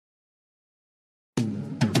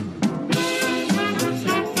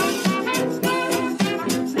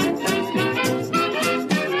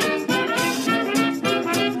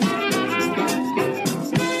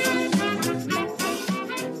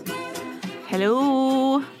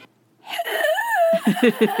Hello.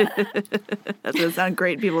 That's going to sound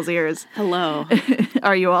great in people's ears. Hello.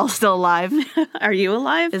 Are you all still alive? Are you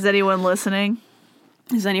alive? Is anyone listening?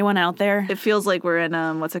 Is anyone out there? It feels like we're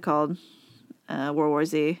in, what's it called? World War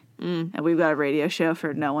Z. And we've got a radio show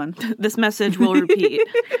for no one. This message will repeat.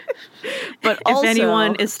 But also, if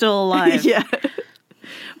anyone is still alive. Yeah.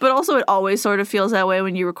 But also it always sort of feels that way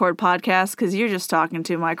when you record podcasts because you're just talking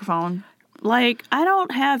to a microphone. Like, I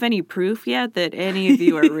don't have any proof yet that any of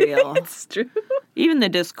you are real. It's true. Even the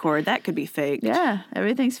Discord, that could be faked. Yeah,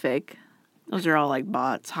 everything's fake. Those are all like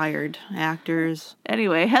bots, hired actors.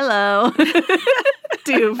 Anyway, hello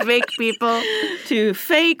to fake people. To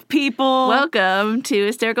fake people. Welcome to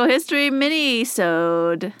Hysterical History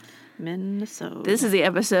Mini-sode. Minnesota. This is the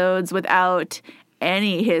episodes without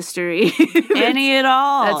any history. Any at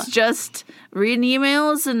all. That's just reading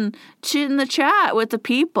emails and chit in the chat with the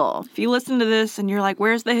people. If you listen to this and you're like,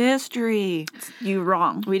 where's the history? You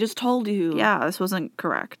wrong. We just told you. Yeah, this wasn't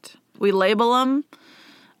correct. We label them.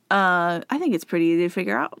 I think it's pretty easy to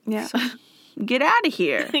figure out. Yeah. So, get out of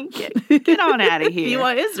here. Get on out of here. If you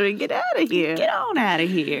want history, get out of here. Get on out of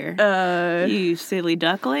here. You silly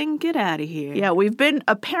duckling, get out of here. Yeah, we've been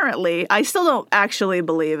apparently, I still don't actually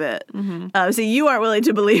believe it. So you aren't willing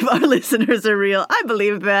to believe our listeners are real. I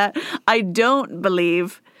believe that. I don't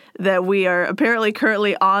believe that we are apparently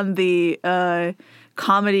currently on the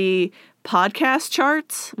comedy podcast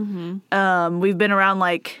charts. We've been around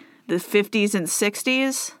like the 50s and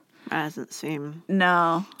 60s. Doesn't seem.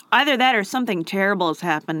 No. Either that or something terrible has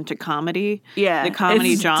happened to comedy. Yeah. The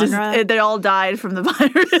comedy genre. They all died from the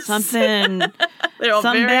virus. Something. They're all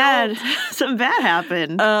something very bad. old. Something bad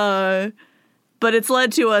happened. But it's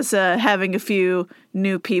led to us having a few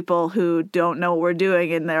new people who don't know what we're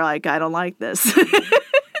doing, and they're like, I don't like this.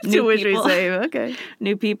 To which we say, okay.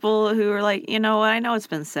 New people who are like, you know what, I know it's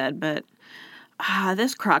been said, but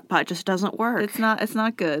this crock pot just doesn't work. It's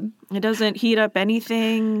not good. It doesn't heat up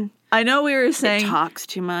anything. I know we were saying... It talks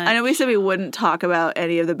too much. I know we said we wouldn't talk about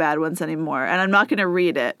any of the bad ones anymore, and I'm not going to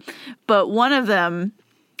read it. But one of them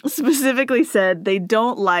specifically said they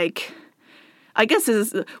don't like... I guess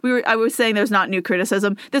I was saying there's not new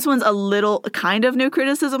criticism. This one's a little kind of new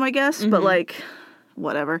criticism, I guess, but like,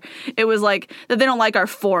 whatever. It was like that they don't like our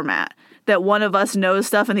format, that one of us knows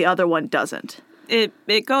stuff and the other one doesn't.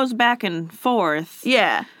 It goes back and forth.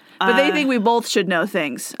 Yeah. But they think we both should know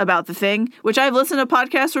things about the thing, which I've listened to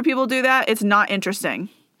podcasts where people do that. It's not interesting.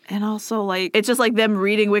 And also, like... It's just like them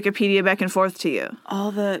reading Wikipedia back and forth to you.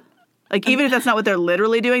 All the... Like, even if that's not what they're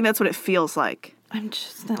literally doing, that's what it feels like. I'm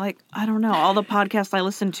just like, I don't know. All the podcasts I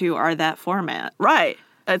listen to are that format. Right.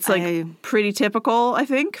 It's like pretty typical, I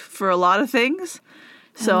think, for a lot of things.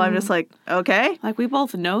 So I'm just like, okay. Like, we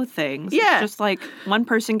both know things. Yeah. It's just like one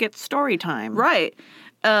person gets story time. Right.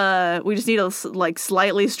 We just need to like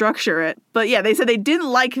slightly structure it. But yeah, they said they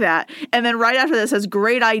didn't like that. And then right after that says,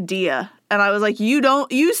 great idea. And I was like, you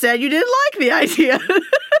said you didn't like the idea.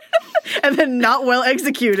 And then not well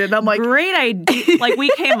executed. And I'm like, great idea. Like, we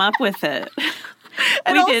came up with it.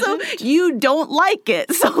 And also, you don't like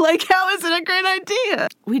it. So, like, how is it a great idea?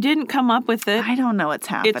 We didn't come up with it. I don't know what's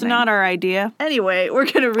happening. It's not our idea. Anyway, we're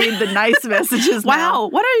going to read the nice messages now. Wow,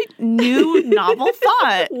 what a new novel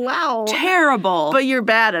thought. Wow. Terrible. But you're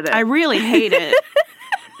bad at it. I really hate it.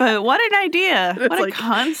 But what an idea. What a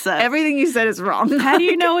concept. Everything you said is wrong. How do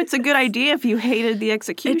you know it's a good idea if you hated the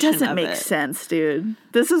execution of it? It doesn't make sense, dude.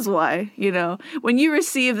 This is why, when you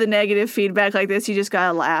receive the negative feedback like this, you just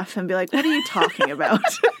gotta laugh and be like, what are you talking about?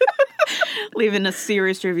 Leaving a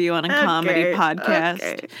serious review on a comedy podcast.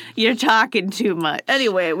 Okay. You're talking too much.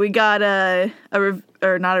 Anyway, we got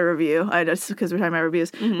not a review, just because we're talking about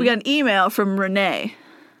reviews. We got an email from Renee.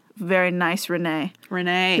 Very nice Renee.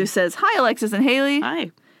 Renee. Who says, hi, Alexis and Haley. Hi.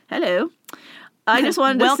 Hello. I just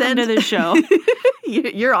wanted to send... Welcome to the show.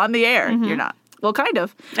 You're on the air. You're not. Well, kind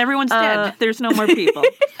of. Everyone's dead. There's no more people.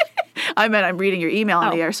 I meant I'm reading your email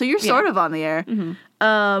on the air, so you're sort of on the air.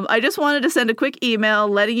 I just wanted to send a quick email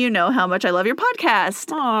letting you know how much I love your podcast.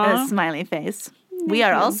 Aww. A smiley face. We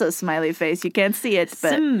are also smiley face. You can't see it,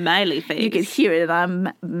 but smiley face. You can hear it in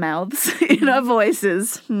our mouths, in our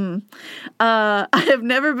voices. I have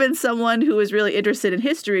never been someone who was really interested in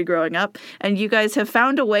history growing up, and you guys have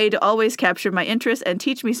found a way to always capture my interest and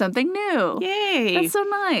teach me something new. Yay. That's so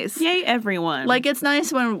nice. Yay, everyone. Like, it's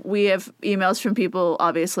nice when we have emails from people,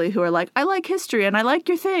 obviously, who are like, I like history and I like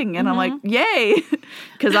your thing. And I'm like, yay,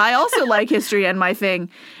 because I also like history and my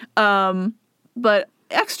thing. But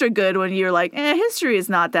extra good when you're like, history is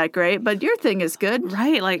not that great, but your thing is good.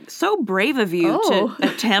 Right, like so brave of you to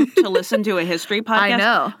attempt to listen to a history podcast. I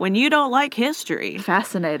know. When you don't like history.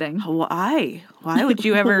 Fascinating. Why? Why would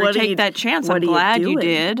you ever take that chance? I'm glad you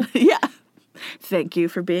did. Yeah. Thank you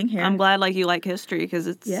for being here. I'm glad like you like history because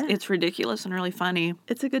it's ridiculous and really funny.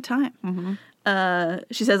 It's a good time.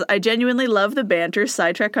 She says, I genuinely love the banter,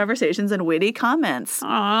 sidetrack conversations, and witty comments.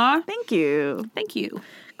 Aw. Thank you. Thank you.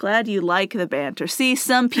 Glad you like the banter. See,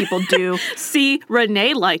 some people do. See,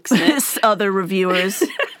 Renee likes it. Other reviewers.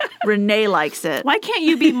 Renee likes it. Why can't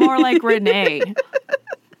you be more like Renee?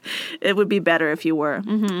 It would be better if you were.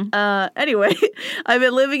 Anyway, I've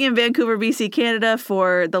been living in Vancouver, BC, Canada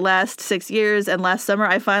for the last 6 years, and last summer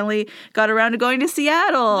I finally got around to going to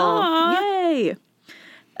Seattle. Aww. Yay!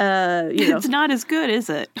 It's not as good, is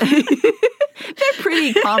it? They're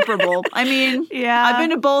pretty comparable. I mean, yeah. I've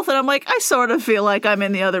been to both, and I'm like, I sort of feel like I'm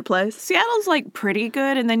in the other place. Seattle's like pretty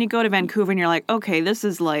good, and then you go to Vancouver, and you're like, okay, this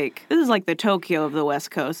is like the Tokyo of the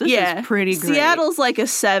West Coast. This is pretty great. Seattle's like a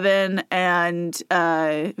 7, and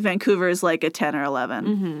Vancouver is like a 10 or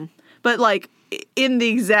 11. But like in the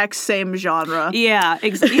exact same genre. Yeah,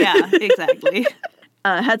 exactly.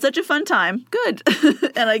 Had such a fun time. Good.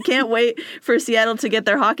 And I can't wait for Seattle to get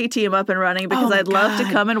their hockey team up and running because I'd love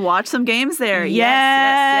to come and watch some games there.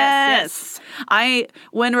 Yes.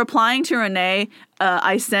 When replying to Renee,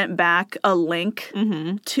 I sent back a link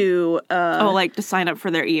to to sign up for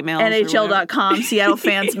their emails. NHL.com, Seattle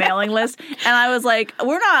fans mailing list. And I was like,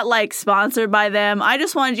 we're not like sponsored by them. I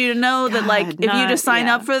just wanted you to know that like if you just sign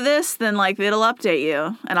up for this, then like it'll update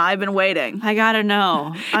you. And I've been waiting. I gotta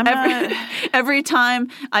know. Every time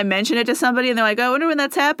I mention it to somebody and they're like, I wonder when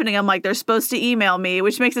that's happening. I'm like, they're supposed to email me,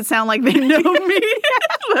 which makes it sound like they know me.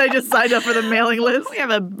 But I just signed up for the mailing list. We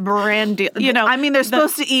have a brand deal. You know, I mean, they're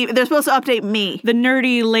supposed to update me. The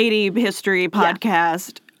Nerdy Lady History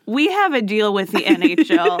podcast. We have a deal with the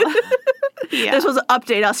NHL. They're supposed to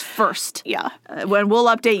update us first. Yeah. When we'll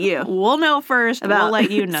update you. We'll know first. We'll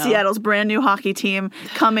let you know. Seattle's brand new hockey team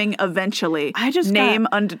coming eventually.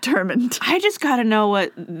 Undetermined. I just got to know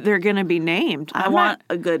what they're going to be named. I want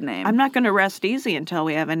a good name. I'm not going to rest easy until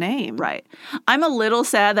we have a name. Right. I'm a little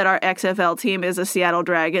sad that our XFL team is a Seattle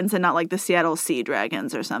Dragons and not like the Seattle Sea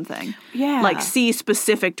Dragons or something. Yeah. Like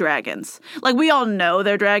sea-specific dragons. Like we all know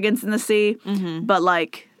they're dragons in the sea, but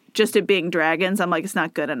like just it being dragons, I'm like, it's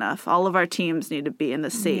not good enough. All of our teams need to be in the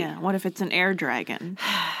sea. Yeah. What if it's an air dragon?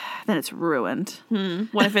 Then it's ruined.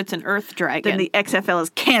 What if it's an earth dragon? Then the XFL is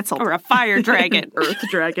canceled. Or a fire dragon. Earth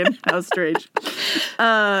dragon. How strange.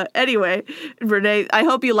 Anyway, Renee, I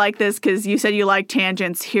hope you like this because you said you like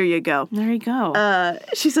tangents. Here you go. There you go.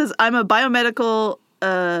 She says, I'm a biomedical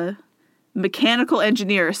mechanical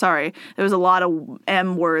engineer. Sorry, there was a lot of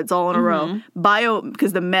M words all in a row.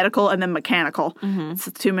 Because the medical and then mechanical. It's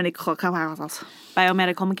too many.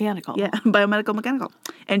 Biomedical mechanical. Yeah, biomedical mechanical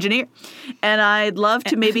engineer. And I'd love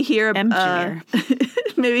to maybe hear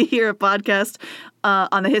maybe hear a podcast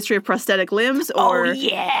on the history of prosthetic limbs or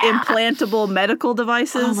implantable medical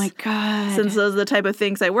devices. Oh my God. Since those are the type of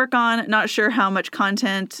things I work on. Not sure how much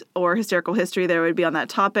content or historical history there would be on that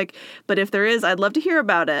topic, but if there is, I'd love to hear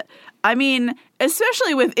about it. I mean,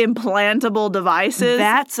 especially with implantable devices.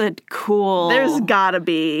 That's a cool. There's gotta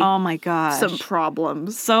be. Oh my gosh. Some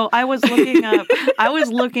problems. So I was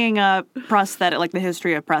looking up prosthetic, like the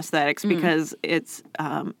history of prosthetics, because it's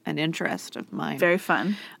an interest of mine. Very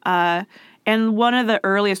fun. And one of the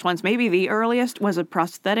earliest ones, maybe the earliest, was a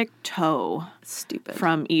prosthetic toe. Stupid.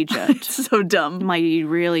 From Egypt. So dumb. Like, you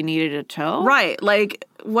really needed a toe? Right. Like,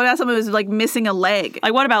 what if someone was, like, missing a leg?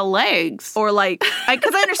 Like, what about legs? Or, like,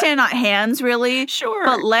 because I understand not hands, really. Sure.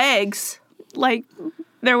 But legs. Like,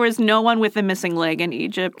 there was no one with a missing leg in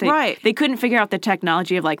Egypt. Right. They couldn't figure out the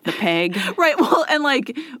technology of, like, the peg. Right. Well, and,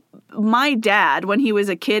 like, my dad, when he was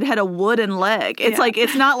a kid, had a wooden leg. It's like,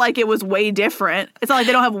 it's not like it was way different. It's not like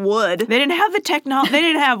they don't have wood. They didn't have the technology. They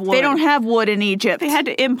didn't have wood. They don't have wood in Egypt. They had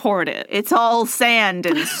to import it. It's all sand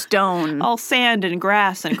and stone. All sand and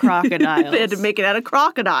grass and crocodiles. They had to make it out of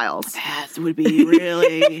crocodiles. That would be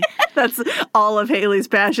really... That's all of Haley's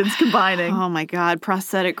passions combining. Oh, my God.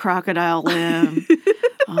 Prosthetic crocodile limb.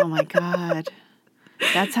 Oh, my God.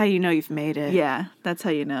 That's how you know you've made it. Yeah, that's how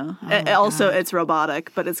you know. Also, it's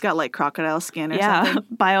robotic, but it's got like crocodile skin or something.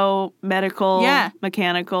 Biomedical,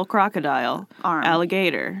 mechanical crocodile. Arm.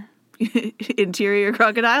 Alligator. Interior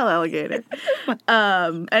crocodile alligator.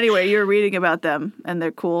 Anyway, you're reading about them, and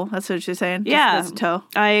they're cool. That's what you're saying? Yeah. Just toe?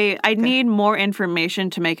 I need more information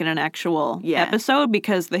to make it an actual episode,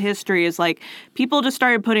 because the history is like, people just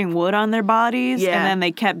started putting wood on their bodies, and then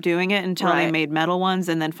they kept doing it until they made metal ones,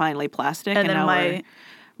 and then finally plastic. And then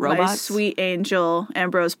robots. My sweet angel,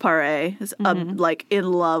 Ambrose Paré, is like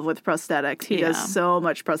in love with prosthetics. He does so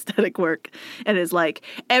much prosthetic work and is like,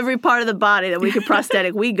 every part of the body that we could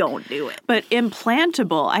prosthetic, we gon' do it. But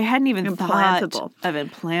implantable. I hadn't even thought of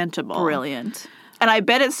implantable. Brilliant. And I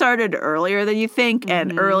bet it started earlier than you think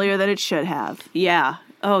and earlier than it should have. Yeah.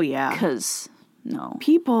 Oh, yeah. Because, no.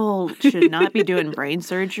 People should not be doing brain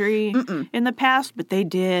surgery in the past, but they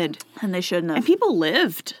did. And they shouldn't have. And people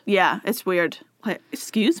lived. Yeah, it's weird. Like,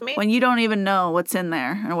 excuse me? When you don't even know what's in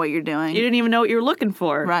there or what you're doing. You didn't even know what you were looking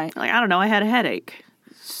for. Right. Like, I don't know, I had a headache.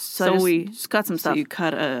 So we just cut some stuff. So you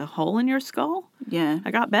cut a hole in your skull? Yeah.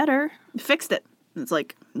 I got better. Fixed it. It's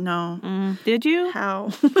like, no. Did you?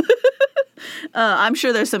 How? I'm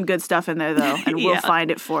sure there's some good stuff in there, though, and we'll find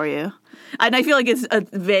it for you. And I feel like it's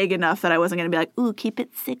vague enough that I wasn't going to be like, ooh, keep it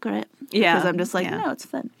secret. Yeah. Because I'm just like, no, it's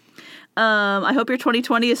fun. I hope your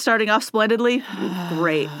 2020 is starting off splendidly.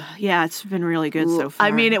 Great. Yeah, it's been really good so far.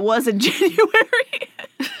 I mean, it was in January,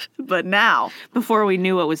 but now. Before we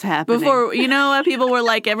knew what was happening. Before, people were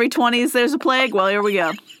like, every 20s there's a plague. Well, here we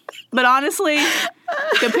go. But honestly,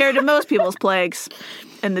 compared to most people's plagues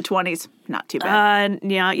in the 20s, not too bad.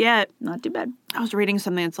 Yeah, yet. Not too bad. I was reading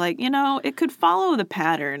something that's like, it could follow the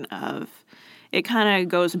pattern of it kind of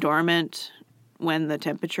goes dormant when the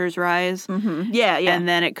temperatures rise. Mm-hmm. Yeah. And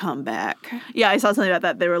then it come back. Yeah, I saw something about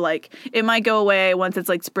that. They were like, it might go away once it's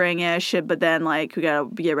like spring-ish, but then like we gotta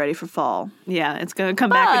get ready for fall. Yeah, it's gonna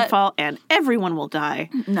come back in fall and everyone will die.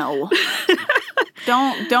 No.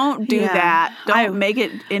 Don't do that. Don't make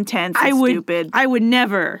it intense and stupid. I would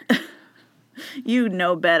never. You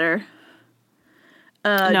know better.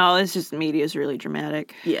 No, it's just media is really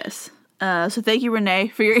dramatic. Yes. So thank you, Renee,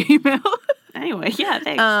 for your email. Anyway, yeah,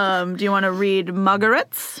 thanks. Do you want to read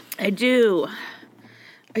Margaret's? I do.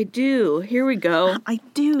 Here we go. I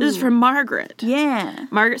do. This is from Margaret. Yeah.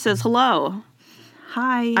 Margaret says, hello.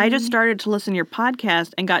 Hi. I just started to listen to your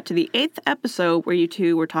podcast and got to the 8th episode where you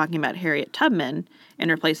two were talking about Harriet Tubman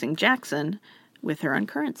and replacing Jackson with her on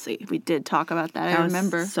Currency. We did talk about that. I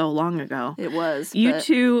remember. So long ago. It was. You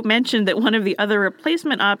two mentioned that one of the other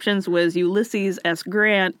replacement options was Ulysses S.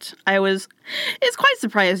 Grant. It's quite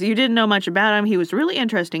surprised you didn't know much about him. He was a really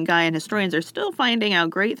interesting guy, and historians are still finding out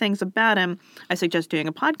great things about him. I suggest doing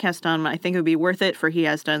a podcast on him. I think it would be worth it, for he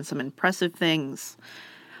has done some impressive things.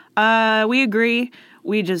 We agree.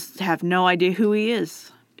 We just have no idea who he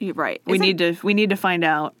is. You're right. We need to find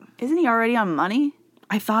out. Isn't he already on Money?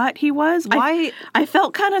 I thought he was. Why? I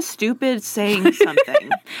felt kind of stupid saying something.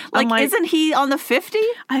 like, isn't he on the 50?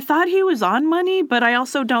 I thought he was on Money, but I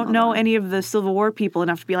also don't know any of the Civil War people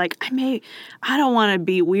enough to be like, I don't want to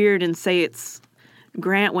be weird and say it's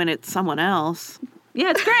Grant when it's someone else. Yeah,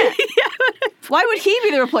 it's Grant. Why would he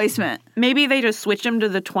be the replacement? Maybe they just switch him to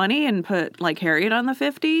the 20 and put like Harriet on the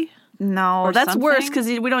 50. No, that's worse because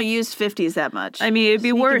we don't use 50s that much. I mean, it'd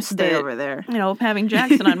be worse stay over there. Having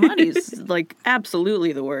Jackson on Money is like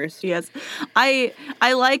absolutely the worst. Yes, I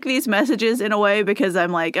like these messages in a way because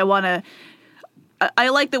I'm like I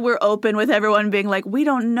like that we're open with everyone being like we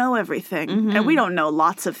don't know everything and we don't know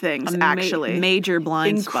lots of things actually. Major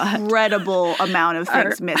blind spot. Incredible amount of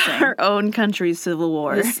things missing. Our own country's Civil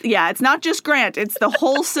War. It's not just Grant. It's the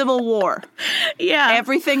whole Civil War. Yeah,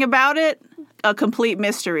 everything about it. A complete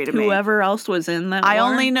mystery to me. Whoever else was in that I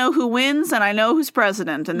war. only know who wins and I know who's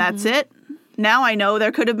president, and that's it. Now I know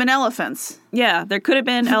there could have been elephants. Yeah, there could have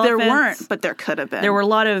been elephants. There weren't, but there could have been. There were a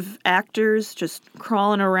lot of actors just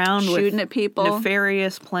crawling around shooting with at people.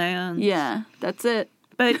 Nefarious plans. Yeah, that's it.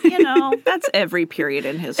 But, that's every period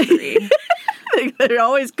in history. There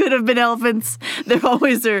always could have been elephants. There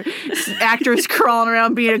always are actors crawling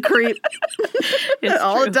around being a creep.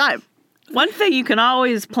 All the time. One thing you can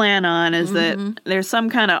always plan on is that there's some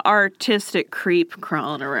kind of artistic creep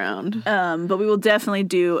crawling around. But we will definitely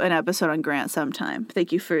do an episode on Grant sometime.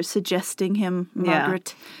 Thank you for suggesting him,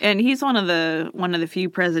 Margaret. Yeah. And he's one of the few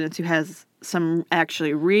presidents who has some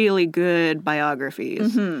actually really good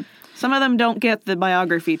biographies. Mm-hmm. Some of them don't get the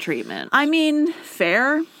biography treatment. I mean,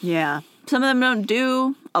 fair. Yeah. Some of them don't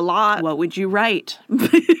do a lot. What would you write?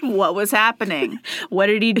 What was happening? What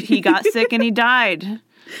did he got sick and he died.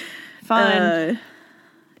 Fun.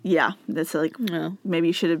 Yeah, that's like maybe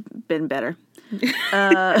you should have been better.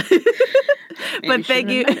 But thank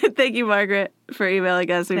you, Margaret, for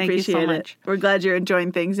emailing us. We appreciate it. We're glad you're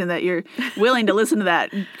enjoying things and that you're willing to listen to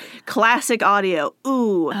that classic audio.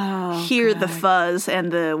 Ooh, hear the fuzz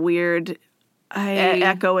and the weird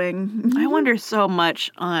echoing. I wonder so much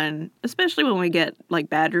especially when we get like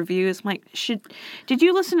bad reviews. I'm like, did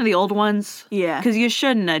you listen to the old ones? Yeah, because you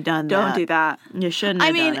shouldn't have done that. Don't do that. You shouldn't.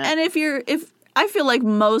 Have done it. And if I feel like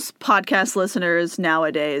most podcast listeners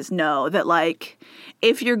nowadays know that, like,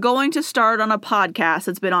 if you're going to start on a podcast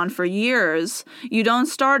that's been on for years, you don't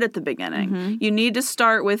start at the beginning. You need to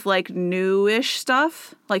start with, like, newish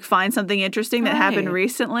stuff, like find something interesting that happened Right.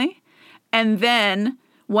 recently. And then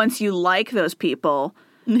once you like those people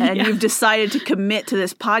and you've decided to commit to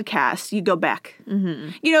this podcast, you go back.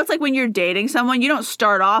 You know, it's like when you're dating someone, you don't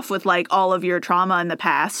start off with, like, all of your trauma in the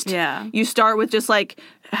past. Yeah. You start with just, like,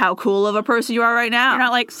 how cool of a person you are right now. You're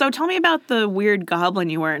not like, so tell me about the weird goblin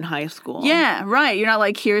you were in high school. Yeah, right. You're not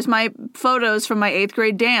like, here's my photos from my 8th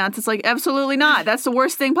grade dance. It's like, absolutely not. That's the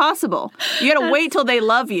worst thing possible. You gotta wait till they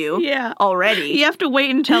love you already. You have to wait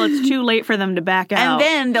until it's too late for them to back out. And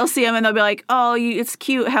then they'll see them and they'll be like, oh, it's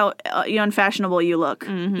cute how unfashionable you look,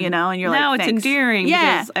 you know? And you're now like, it's thanks. endearing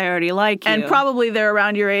because I already like you. And probably they're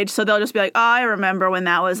around your age, so they'll just be like, oh, I remember when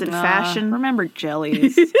that was in fashion. Remember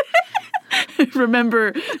jellies.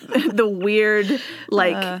 Remember the weird,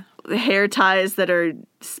 like, hair ties that are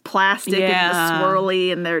plastic and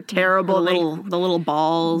swirly and they're terrible. the little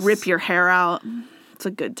balls. Rip your hair out. It's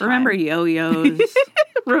a good time. Remember yo-yos.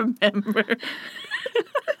 Remember.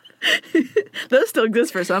 Those still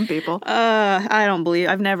exist for some people. I don't believe.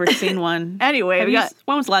 I've never seen one. Anyway,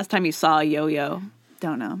 when was the last time you saw a yo-yo?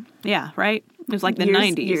 Don't know. Yeah, right? It was like the Years-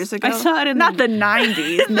 90s. years ago? I saw it in Not the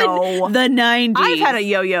 90s, no. the 90s. I've had a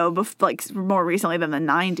yo-yo like more recently than the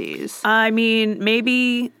 90s. I mean,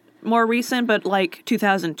 maybe more recent, but like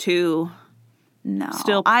 2002. No.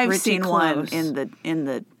 Still I've pretty seen one close. in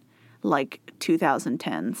the like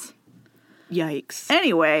 2010s. Yikes.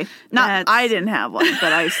 Anyway, I didn't have one,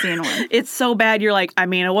 but I've seen one. It's so bad you're like, I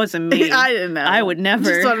mean, it wasn't me. I didn't know. I would never.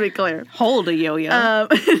 Just want to be clear. Hold a yo-yo.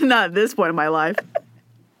 Not at this point in my life.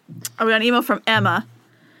 I got an email from Emma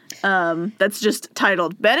that's just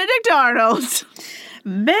titled Benedict Arnold.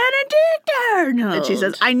 Benedict Arnold. And she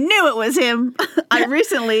says, I knew it was him. I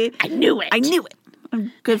knew it. I knew it.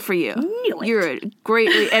 Good for you. Knew it. You're a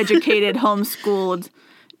greatly educated, homeschooled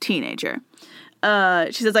teenager.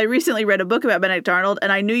 She says, I recently read a book about Benedict Arnold,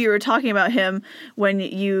 and I knew you were talking about him when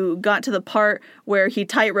you got to the part where he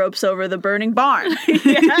tightropes over the burning barn.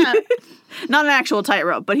 Yeah. Not an actual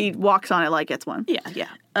tightrope, but he walks on it like it's one.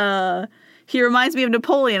 Yeah. He reminds me of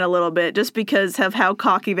Napoleon a little bit, just because of how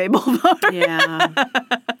cocky they both are. Yeah.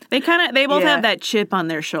 They both Yeah. have that chip on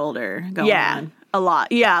their shoulder going on. A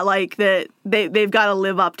lot. Yeah, like that they've got to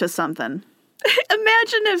live up to something.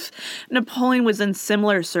 Imagine if Napoleon was in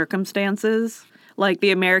similar circumstances. Like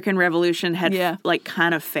the American Revolution had like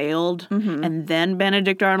kind of failed, and then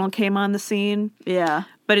Benedict Arnold came on the scene. Yeah.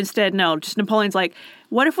 But instead, no, just Napoleon's like,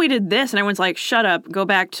 what if we did this? And everyone's like, shut up, go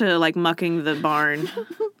back to like mucking the barn.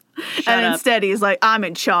 And instead he's like, I'm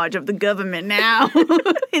in charge of the government now.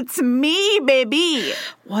 It's me, baby.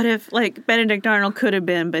 What if like Benedict Arnold could have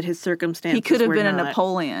been, but his circumstances He could have been a not-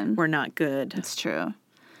 Napoleon. were not good. It's true.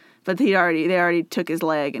 But they already took his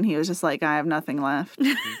leg, and he was just like, I have nothing left.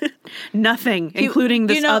 Nothing, including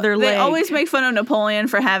this other leg. They always make fun of Napoleon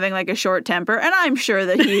for having like a short temper, and I'm sure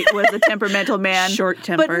that he was a temperamental man. Short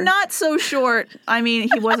temper. But not so short. I mean,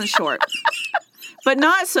 he wasn't short. But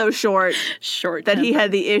not so short that he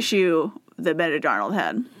had the issue that Benedict Arnold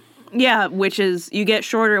had. Yeah, which is you get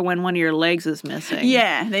shorter when one of your legs is missing.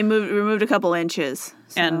 Yeah, they removed a couple inches.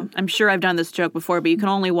 So. And I'm sure I've done this joke before, but you can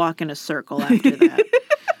only walk in a circle after that.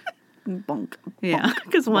 Bonk. Yeah,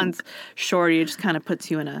 because one's shorter, it just kind of puts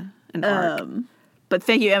you in an arc. But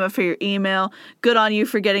thank you, Emma, for your email. Good on you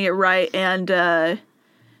for getting it right, and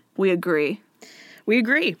we agree. We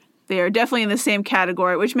agree. They are definitely in the same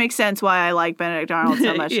category, which makes sense why I like Benedict Arnold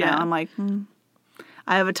so much Yeah. now. I'm like,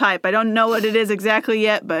 I have a type. I don't know what it is exactly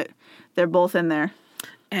yet, but they're both in there.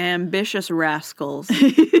 Ambitious rascals.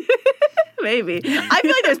 Maybe. I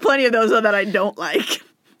feel like there's plenty of those, though, that I don't like.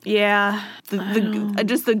 Yeah.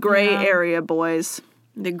 Just the gray area boys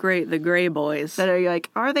The gray boys. that are like,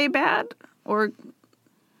 are they bad? Or,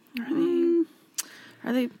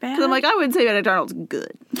 Are they bad? 'cause I'm like, I wouldn't say Benedict Arnold's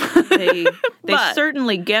good. they But-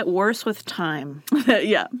 certainly get worse with time.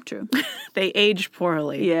 Yeah, true. They age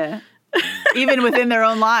poorly. Yeah. Even within their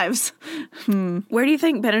own lives. Where do you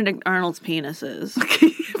think Benedict Arnold's penis is?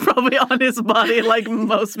 Probably on his body, like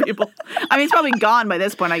most people. I mean, it's probably gone by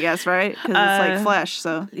this point, I guess, right? Because it's like flesh,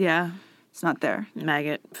 so Yeah. it's not there.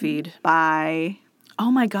 Maggot feed. Bye. Oh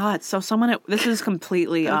my God. So this is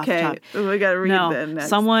completely off Okay, topic. we gotta read No, them next.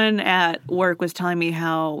 someone at work was telling me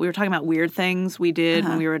how we were talking about weird things we did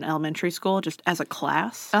when we were in elementary school, just as a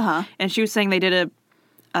class. And she was saying they did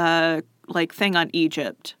a like thing on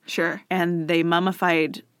Egypt, Sure. and they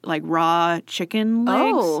mummified like raw chicken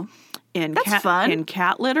legs Oh, in that's fun. in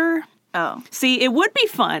cat litter. Oh. See, it would be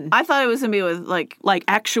fun. I thought it was going to be with, like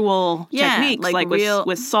Actual techniques, like real,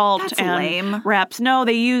 with salt that's and lame. wraps. No,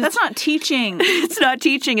 they use... That's not teaching. It's not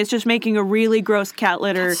teaching. It's just making a really gross cat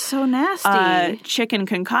litter. That's so nasty. Chicken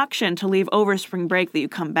concoction to leave over spring break that you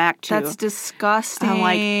come back to. That's disgusting. I'm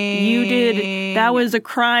like, you did... That was a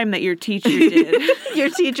crime that your teacher did. Your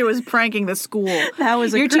teacher was pranking the school. That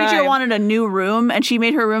was a Your crime. teacher wanted a new room, and she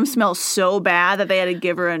made her room smell so bad that they had to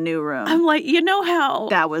give her a new room. I'm like, you know how...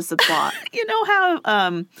 That was the plot. You know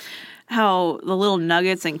how the little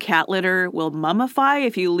nuggets in cat litter will mummify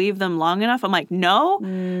if you leave them long enough? I'm like, no,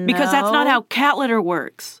 because that's not how cat litter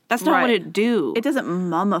works. That's not what it do. It doesn't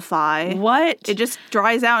mummify. What? It just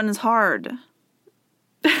dries out and is hard.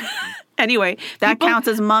 Anyway, That counts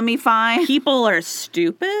as mummify. people are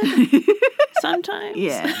stupid sometimes.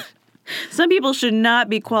 Yeah. Some people should not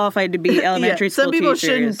be qualified to be elementary school Some people teachers.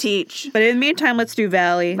 shouldn't teach. But in the meantime, let's do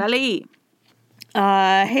Valley. Valley.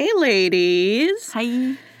 Hey, ladies.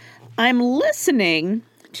 Hi. I'm listening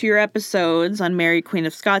to your episodes on Mary, Queen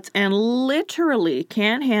of Scots, and literally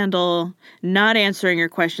can't handle not answering your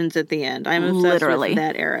questions at the end. I'm obsessed with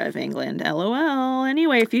that era of England. LOL.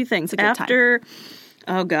 Anyway, a few things. After,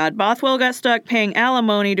 oh God, Bothwell got stuck paying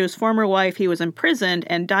alimony to his former wife. He was imprisoned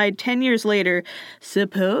and died 10 years later,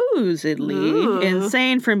 supposedly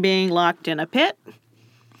insane from being locked in a pit.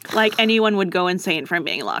 Like anyone would go insane from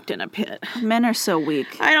being locked in a pit. Men are so weak.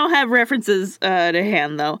 I don't have references to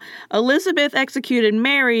hand, though. Elizabeth executed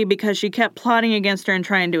Mary because she kept plotting against her and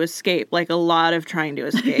trying to escape. Like a lot of trying to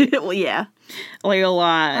escape. Well, yeah. Like a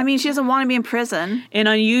lot. I mean, she doesn't want to be in prison. An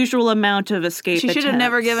unusual amount of escape She should have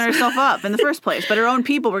never given herself up in the first place. But her own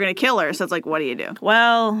people were going to kill her. So it's like, what do you do?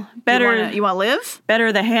 Well, better... You want to live?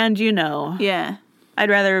 Better the hand you know. Yeah. I'd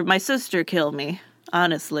rather my sister kill me.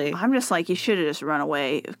 Honestly. I'm just like, you should have just run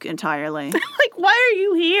away entirely. Like, why are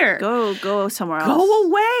you here? Go somewhere else. Go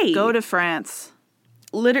away. Go to France.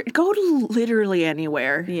 Go to literally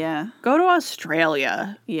anywhere. Yeah. Go to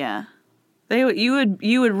Australia. Yeah. You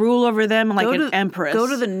would rule over them like an empress. Go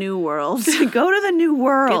to the New World. Go to the New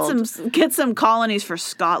World. Get some colonies for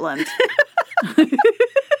Scotland.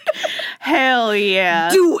 Hell yeah.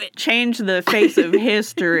 Do it. Change the face of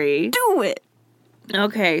history. Do it.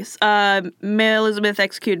 Okay, Elizabeth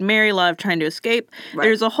executed Mary, law of trying to escape. Right.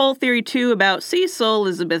 There's a whole theory, too, about Cecil,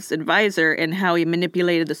 Elizabeth's advisor, and how he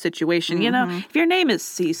manipulated the situation. Mm-hmm. You know, if your name is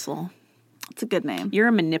Cecil... It's a good name. You're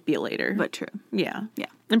a manipulator. But true. Yeah. Yeah.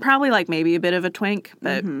 And probably, like, maybe a bit of a twink,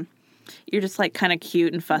 but you're just, like, kind of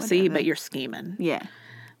cute and fussy, but you're scheming. Yeah.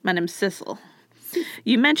 My name's Cecil.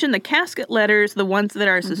 You mentioned the casket letters, the ones that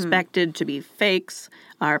are suspected to be fakes,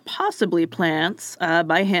 are possibly plants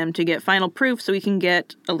by him to get final proof so he can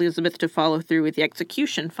get Elizabeth to follow through with the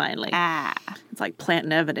execution finally. It's like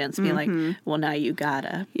planting evidence, being like, well, now you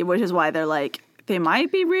gotta. Yeah, which is why they're like, they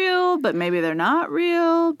might be real, but maybe they're not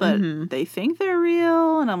real, but they think they're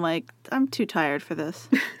real. And I'm like, I'm too tired for this.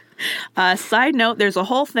 Side note, there's a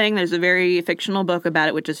whole thing, there's a very fictional book about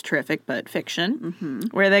it, which is terrific, but fiction,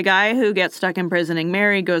 where the guy who gets stuck imprisoning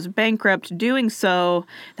Mary goes bankrupt doing so.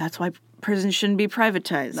 That's why prison shouldn't be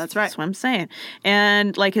privatized. That's right. That's what I'm saying.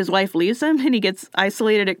 And, like, his wife leaves him, and he gets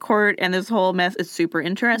isolated at court, and this whole mess is super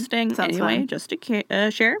interesting. Sounds anyway, fun. just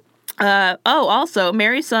to share. Also,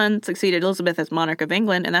 Mary's son succeeded Elizabeth as monarch of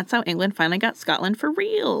England, and that's how England finally got Scotland for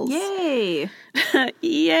reals. Yay!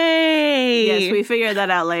 Yay! Yes, we figured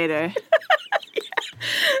that out later.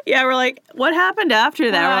 Yeah, we're like, what happened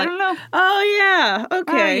after that? I We're like, don't know. Oh, yeah.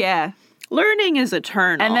 Okay. Oh, yeah. Learning is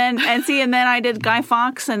eternal. And then I did Guy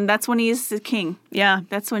Fawkes, and that's when he's the king. Yeah.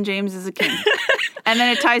 That's when James is a king. And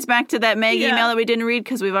then it ties back to that Meg email that we didn't read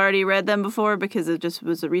because we've already read them before because it just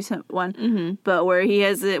was a recent one. Mm-hmm. But where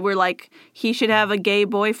we're like, he should have a gay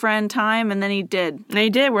boyfriend time, and then he did. And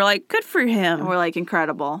he did. We're like, good for him. And we're like,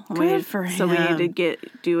 incredible. Good for him. So we need to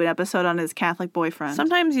do an episode on his Catholic boyfriend.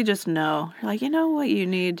 Sometimes you just know. You're like, you know what you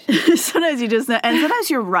need. Sometimes you just know. And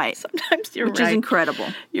sometimes you're right. Sometimes you're right. Which is incredible.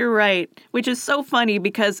 You're right. Which is so funny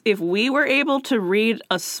because if we were able to read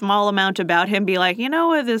a small amount about him, be like, you know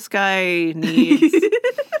what this guy needs?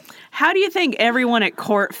 How do you think everyone at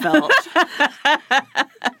court felt?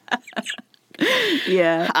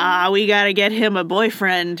 Yeah. We got to get him a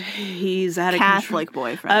boyfriend. He's out of Catholic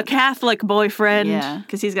boyfriend. A Catholic boyfriend. Yeah,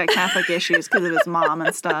 because he's got Catholic issues because of his mom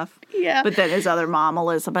and stuff. Yeah. But then his other mom,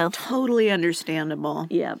 Elizabeth. Totally understandable.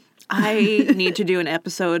 Yeah. I need to do an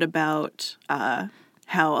episode about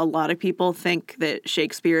how a lot of people think that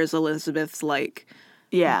Shakespeare is Elizabeth's, like,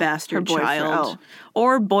 Yeah, her bastard boyfriend. child. Oh.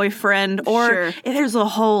 Or boyfriend, or Sure. there's a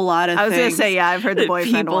whole lot of I was things. gonna say, yeah, I've heard the that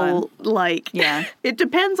boyfriend people one. like. Yeah. It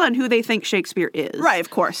depends on who they think Shakespeare is. Right, of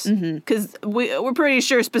course. Because we're pretty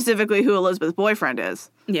sure specifically who Elizabeth's boyfriend is.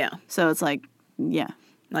 Yeah. So it's like, yeah.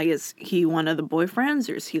 Like, is he one of the boyfriends,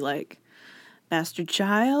 or is he like bastard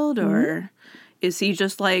child, or is he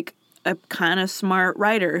just like a kind of smart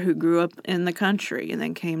writer who grew up in the country and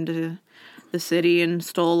then came to the city and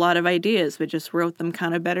stole a lot of ideas, but just wrote them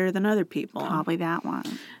kind of better than other people? Probably that one.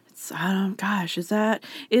 Gosh, is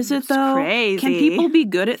it though? Crazy. Can people be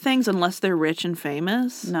good at things unless they're rich and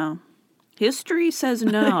famous? No. History says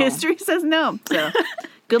no. History says no. So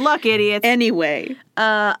good luck, idiots. Anyway.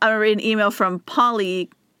 I'm going to read an email from Polly,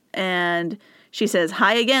 and she says,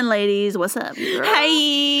 "Hi again, ladies. What's up, girl?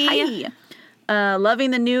 Hi. Hi.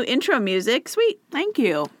 Loving the new intro music. Sweet. Thank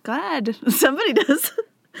you. Glad somebody does.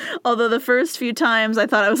 Although the first few times I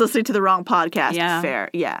thought I was listening to the wrong podcast. Yeah. Fair.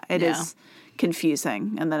 Yeah, it is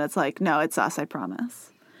confusing. And then it's like, no, it's us, I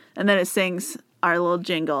promise. And then it sings our little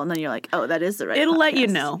jingle, and then you're like, oh, that is the right It'll let you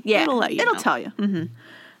podcast. know. Yeah, It'll let you it'll know. tell you.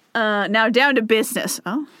 Mm-hmm. Now down to business.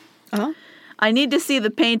 Oh. Uh-huh. I need to see the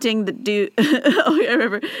painting the dude... oh, I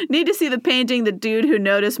remember. Need to see the painting the dude who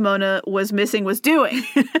noticed Mona was missing was doing.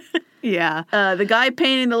 Yeah. The guy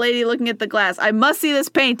painting the lady looking at the glass. I must see this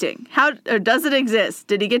painting. Does it exist?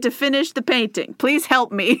 Did he get to finish the painting? Please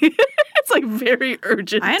help me. It's like very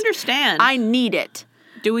urgent. I understand. I need it.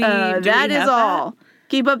 Do we? That is have all.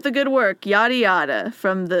 Keep up the good work. Yada yada.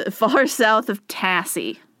 From the far south of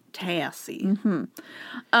Tassie. Tassie.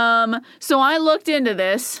 So I looked into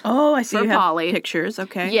this. Oh, I see. For You have Polly. pictures.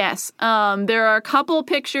 Okay. Yes. There are a couple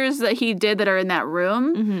pictures that he did that are in that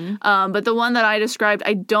room. But the one that I described,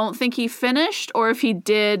 I don't think he finished, or if he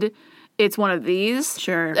did, it's one of these.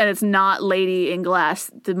 Sure. And it's not Lady in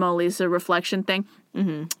Glass, the Mona Lisa reflection thing.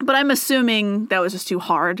 But I'm assuming that was just too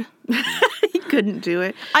hard. He couldn't do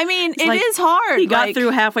it. I mean, it like is hard. He got through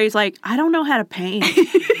halfway. He's like, I don't know how to paint.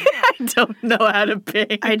 I don't know how to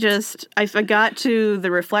paint. I forgot to the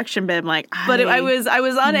reflection bit. I'm like, But I was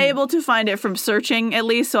unable to find it from searching, at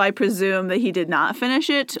least, so I presume that he did not finish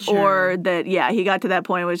it, Sure. or that, he got to that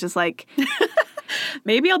point and was just like,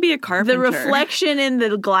 maybe I'll be a carpenter. the reflection in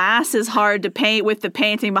the glass is hard to paint with the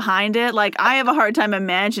painting behind it. Like, I have a hard time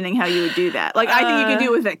imagining how you would do that. Like, I think you could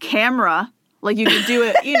do it with a camera. Like, you could do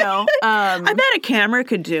it, I bet a camera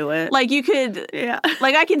could do it. like, you could, Yeah.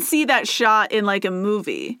 like, I can see that shot in, like, a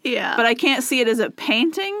movie. Yeah. But I can't see it as a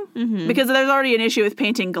painting, because there's already an issue with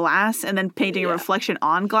painting glass and then painting a reflection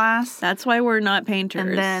on glass. That's why we're not painters.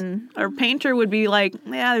 And then- our painter would be like,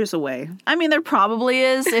 yeah, there's a way. I mean, there probably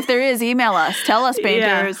is. If there is, email us. Tell us,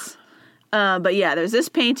 painters. But yeah, there's this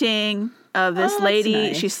painting of this that's lady.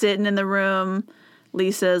 nice. She's sitting in the room.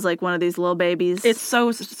 Lisa's like one of these little babies. It's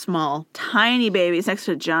so small. Tiny babies next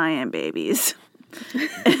to giant babies.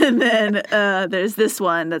 And then there's this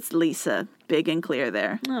one that's Lisa, big and clear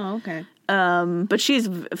there. Oh, okay. But she's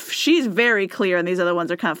very clear, and these other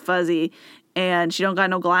ones are kind of fuzzy, and she don't got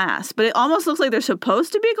no glass. But it almost looks like they're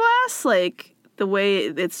supposed to be glass, like the way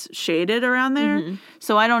it's shaded around there.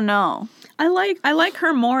 So I don't know. I like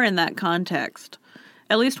her more in that context.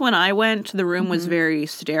 At least when I went, the room was very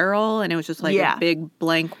sterile, and it was just like a big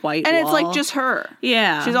blank white And wall. it's like just her.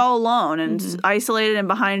 Yeah. She's all alone and isolated and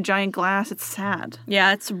behind giant glass. It's sad.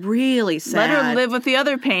 Yeah, it's really sad. Let her live with the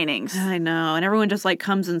other paintings. I know, and everyone just like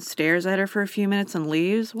comes and stares at her for a few minutes and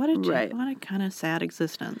leaves. What a kind of sad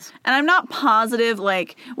existence. And I'm not positive,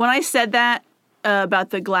 like, when I said that about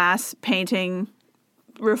the glass painting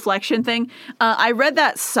reflection thing, I read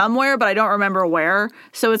that somewhere, but I don't remember where.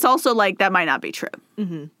 So it's also like, that might not be true.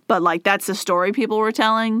 But like, that's the story people were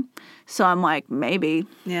telling. So I'm like, maybe.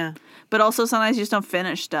 Yeah. But also sometimes you just don't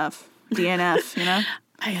finish stuff. DNF, you know?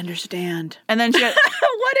 I understand. And then she got,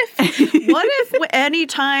 what if any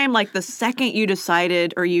time, like the second you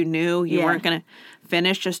decided or you knew you weren't going to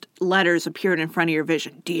finish, just letters appeared in front of your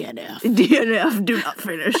vision. DNF. DNF, do not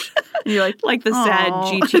finish. And you're like The sad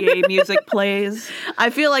 "Aw." GTA music plays. I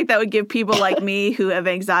feel like that would give people like me who have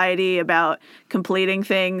anxiety about completing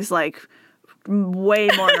things like way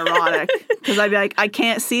more neurotic. Because I'd be like, I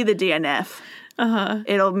can't see the DNF.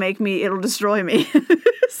 It'll destroy me.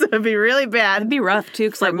 So it'd be really bad. It'd be rough too,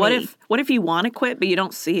 because like, what if you want to quit but you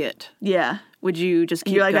don't see it? Yeah. Would you just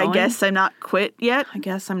keep You're like, going? I guess I'm not quit yet. I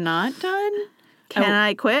guess I'm not done. Can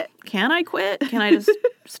I quit? Can I quit? Can I just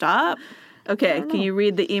stop? Okay, can you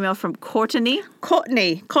read the email from Courtney?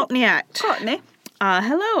 Courtney Act. Courtney.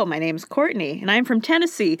 Hello, my name's Courtney, and I'm from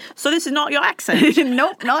Tennessee. So this is not your accent.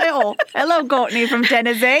 Nope, not at all. Hello, Courtney from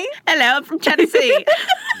Tennessee. Hello, I'm from Tennessee.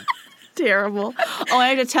 Terrible. Oh, I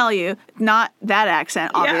have to tell you, not that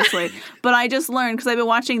accent, obviously, but I just learned because I've been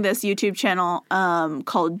watching this YouTube channel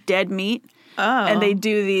called Dead Meat. Oh. And they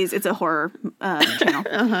do these, it's a horror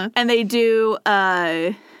channel. And they do,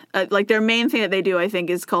 like their main thing that they do, I think,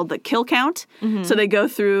 is called the kill count. So they go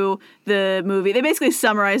through the movie. They basically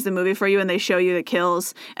summarize the movie for you and they show you the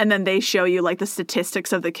kills. And then they show you like the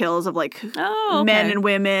statistics of the kills of like men and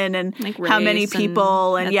women and like how many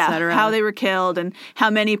people and how they were killed and how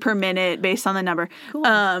many per minute based on the number. Cool.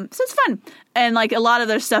 So it's fun. And like a lot of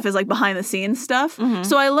their stuff is like behind the scenes stuff.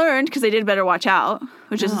 So I learned, because they did Better Watch Out,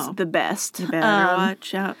 which is the best. You better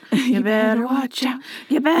watch out. You better watch out.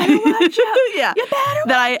 You better watch out. Yeah. You better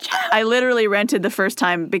watch out. I literally rented the first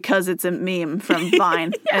time because it's a meme from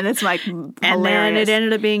Vine. And it's like hilarious. And then it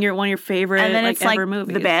ended up being one of your favorite and then like, it's ever like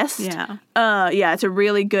movies. the best. Yeah. Yeah, it's a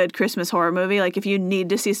really good Christmas horror movie. Like if you need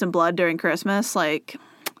to see some blood during Christmas, like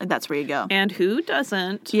that's where you go. And who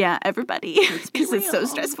doesn't? Yeah, everybody, because it's so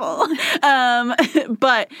stressful.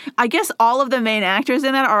 But I guess all of the main actors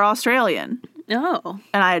in that are Australian. Oh.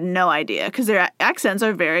 And I had no idea because their accents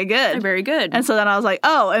are very good. They're very good. And so then I was like,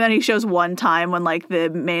 oh, and then he shows one time when like the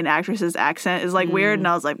main actress's accent is like weird. And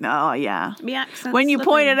I was like, no, yeah. The accent's When you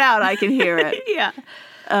point it out, I can hear it. Yeah.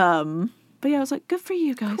 But yeah, I was like, good for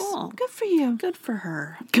you guys. Cool. Good for you. Good for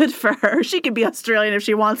her. Good for her. She can be Australian if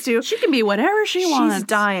she wants to. She can be whatever she wants. She's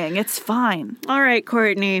dying. It's fine. All right,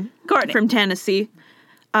 Courtney. From Tennessee.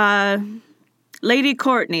 Lady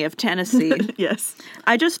Courtney of Tennessee. Yes.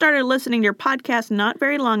 I just started listening to your podcast not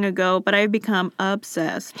very long ago, but I've become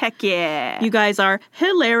obsessed. Heck yeah. You guys are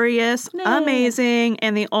hilarious, amazing,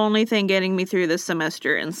 and the only thing getting me through this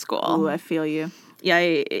semester in school. Ooh, I feel you.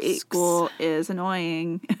 Yikes. School is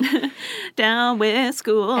annoying. Down with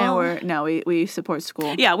school. And we support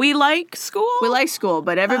school. Yeah, we like school. We like school,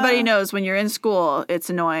 but everybody knows when you're in school, it's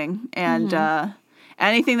annoying. And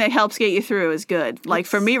anything that helps get you through is good. Like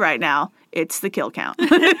for me right now, it's the kill count.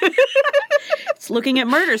 It's looking at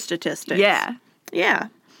murder statistics. Yeah. Yeah.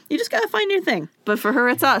 You just gotta find your thing. But for her,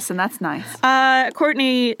 it's us, and that's nice.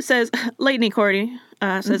 Courtney says, Lady Courtney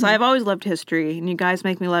says, I've always loved history, and you guys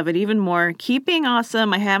make me love it even more. Keep being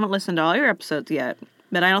awesome. I haven't listened to all your episodes yet,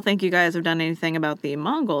 but I don't think you guys have done anything about the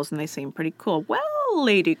Mongols, and they seem pretty cool. Well,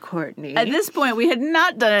 Lady Courtney. At this point, we had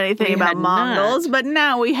not done anything about Mongols, but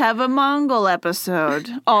now we have a Mongol episode.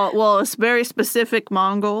 Oh, well, it's very specific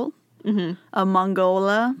Mongol. A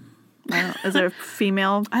Mongola. Is there a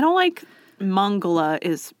female? I don't like Mongola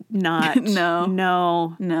is not.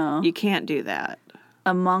 No. You can't do that.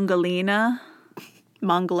 A Mongolina.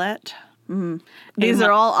 Mongolette. These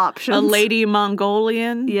are all options. A lady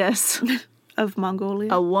Mongolian. Yes. Of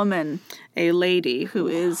Mongolia. A woman. A lady who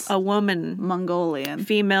is a woman. Mongolian.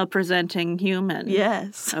 Female presenting human.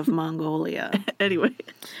 Yes. Of Mongolia. Anyway.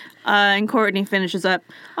 And Courtney finishes up.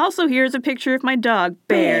 Also, here's a picture of my dog,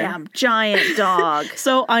 Bear. Bam, giant dog.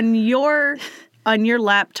 So on your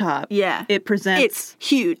laptop, it presents it's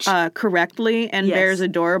huge correctly, and Bear's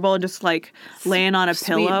adorable, just like laying on a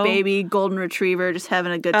pillow. Sweet baby golden retriever, just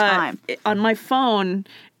having a good time. On my phone,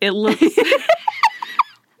 it looks.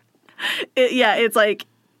 It's like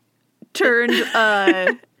turned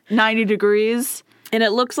 90 degrees. And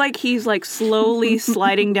it looks like he's like slowly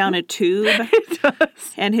sliding down a tube. It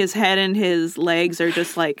does. And his head and his legs are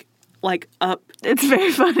just like up. It's very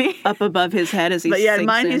funny. Up above his head as he sinks into it. But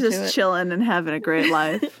mine he's just chilling and having a great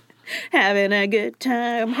life. Having a good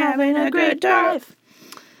time. Having a great life.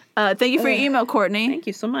 Thank you for your email, Courtney. Thank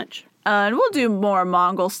you so much. And we'll do more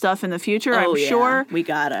Mongol stuff in the future, I'm sure. We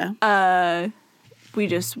gotta. We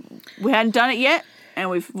hadn't done it yet. And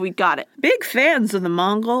we got it. Big fans of the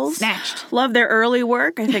Mongols. Snatched. Love their early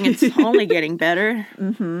work. I think it's only getting better.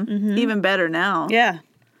 Even better now. Yeah.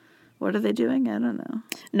 What are they doing? I don't know.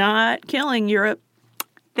 Not killing Europe.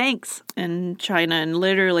 Thanks. And China and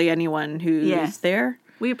literally anyone who's there.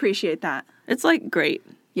 We appreciate that. It's like great.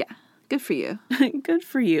 Yeah. Good for you. Good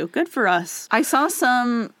for you. Good for us. I saw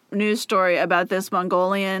some news story about this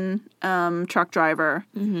Mongolian truck driver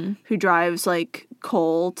who drives like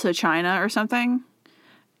coal to China or something.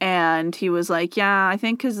 And he was like, yeah, I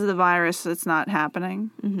think because of the virus, it's not happening.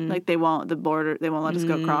 Like they won't let us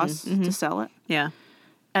go across to sell it. Yeah.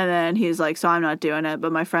 And then he's like, so I'm not doing it.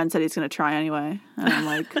 But my friend said he's going to try anyway. And I'm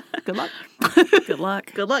like, good luck. Good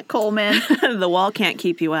luck. Good luck, Coleman. The wall can't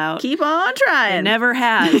keep you out. Keep on trying. It never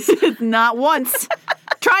has. Not once.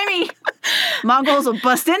 Try me. Mongols will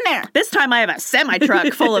bust in there. This time I have a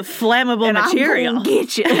semi-truck full of flammable material. I'm gonna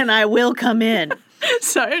get you. And I will come in.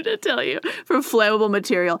 Sorry to tell you, for flammable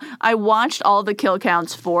material. I watched all the kill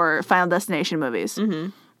counts for Final Destination movies.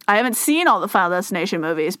 I haven't seen all the Final Destination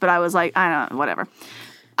movies, but I was like, I don't know, whatever.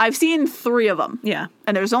 I've seen 3 of them. Yeah.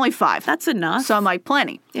 And there's only 5. That's enough. So I'm like,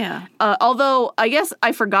 plenty. Yeah. Although I guess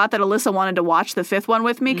I forgot that Alyssa wanted to watch the 5th one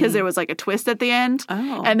with me because there was like a twist at the end.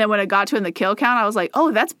 Oh. And then when it got to in the kill count, I was like,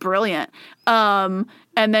 oh, that's brilliant. And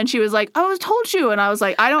then she was like, I was told you. And I was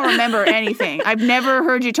like, I don't remember anything. I've never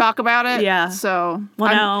heard you talk about it. Yeah. So.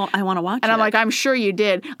 Well, now I want to watch it. And I'm like, I'm sure you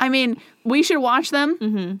did. I mean, we should watch them.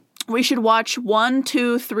 Mm-hmm. We should watch 1,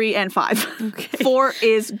 2, 3, and 5. Okay. 4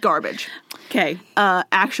 is garbage. Okay.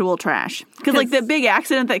 Actual trash. Because like the big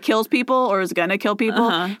accident that kills people or is gonna kill people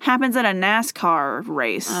happens in a NASCAR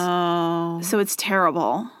race. Oh. So it's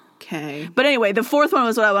terrible. Okay. But anyway, the 4th one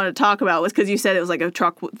was what I wanted to talk about was because you said it was like a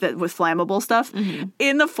truck with flammable stuff. Mm-hmm.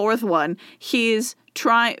 In the 4th one,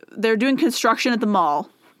 they're doing construction at the mall.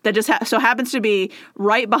 That just so happens to be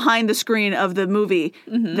right behind the screen of the movie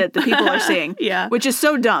that the people are seeing. Yeah. Which is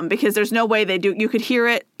so dumb because there's no way they do. You could hear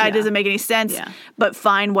it. It doesn't make any sense. Yeah. But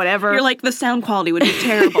fine, whatever. You're like, the sound quality would be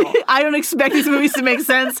terrible. I don't expect these movies to make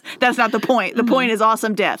sense. That's not the point. The point is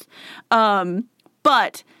awesome death.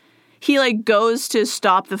 But he like goes to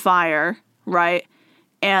stop the fire, right?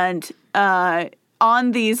 And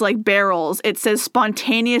on these like barrels, it says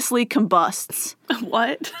spontaneously combusts.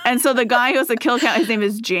 What? And so the guy who has the kill count, his name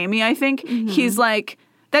is Jamie, I think. Mm-hmm. He's like,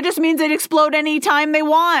 that just means they'd explode any time they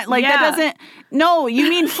want. Like that doesn't. No, you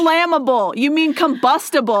mean flammable. You mean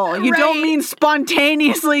combustible. You don't mean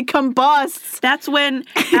spontaneously combusts. That's when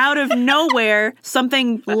out of nowhere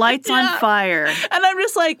something lights on fire. And I'm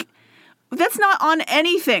just like, that's not on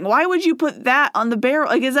anything. Why would you put that on the barrel?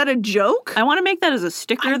 Like, is that a joke? I want to make that as a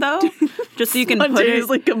sticker, though, just so you can put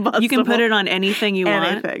it. You can put it on anything you want.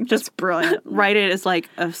 Anything. Just brilliant. Write it as like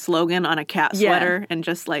a slogan on a cat sweater and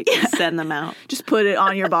just like send them out. Just put it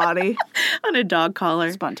on your body. On a dog collar.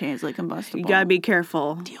 Spontaneously combustible. You gotta be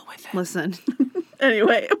careful. Deal with it. Listen.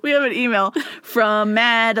 Anyway, we have an email from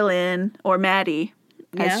Madeline or Maddie,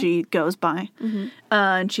 as she goes by,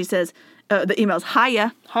 and she says. The email's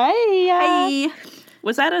hiya. Hi.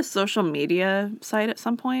 Was that a social media site at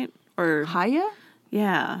some point? Or hiya?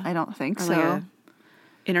 Yeah. I don't think or so. Like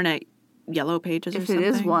internet yellow pages or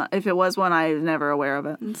something. If it was one, I was never aware of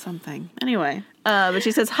it. Something. Anyway. But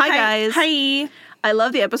she says, hi guys. Hi. I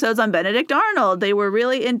love the episodes on Benedict Arnold. They were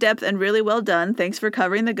really in-depth and really well done. Thanks for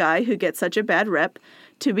covering the guy who gets such a bad rep.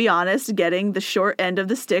 To be honest, getting the short end of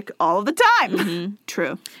the stick all of the time. Mm-hmm.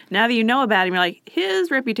 True. Now that you know about him, you're like,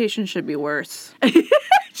 his reputation should be worse.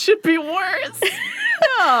 Should be worse.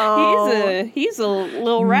 No. He's a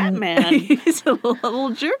little rat man. He's a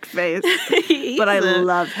little jerk face. But I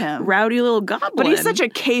love him. Rowdy little goblin. But he's such a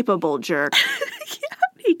capable jerk.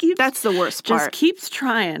 That's the worst part. Just keeps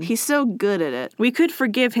trying. He's so good at it. We could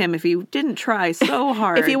forgive him if he didn't try so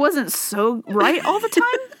hard. If he wasn't so right all the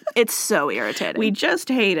time, it's so irritating. We just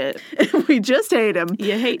hate it. We just hate him.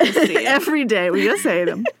 You hate to see it. Every day, we just hate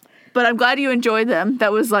him. But I'm glad you enjoyed them.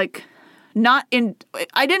 That was like... I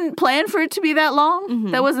didn't plan for it to be that long.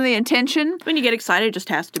 Mm-hmm. That wasn't the intention. When you get excited, it just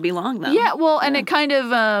has to be long, though. Yeah, well, and it kind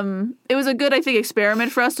of, it was a good, I think,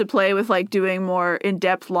 experiment for us to play with, like, doing more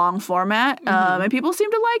in-depth, long format. And people seem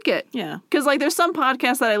to like it. Yeah. Because, like, there's some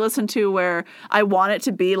podcasts that I listen to where I want it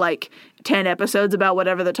to be, like, 10 episodes about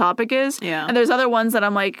whatever the topic is. Yeah. And there's other ones that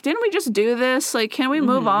I'm like, didn't we just do this? Like, can we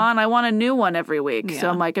move on? I want a new one every week. Yeah. So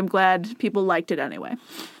I'm like, I'm glad people liked it anyway.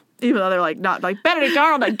 Even though they're like, not like, Benedict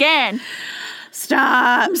Arnold again.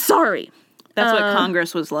 Stop. I'm sorry. That's what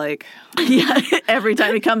Congress was like. Yeah, every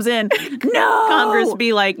time he comes in, no. Congress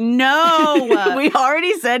be like, no. We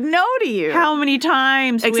already said no to you. How many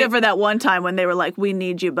times? Except for that one time when they were like, we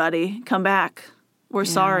need you, buddy. Come back. We're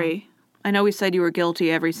sorry. I know we said you were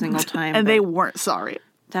guilty every single time. And they weren't sorry.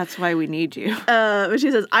 That's why we need you. But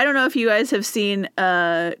she says, I don't know if you guys have seen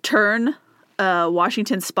Turn.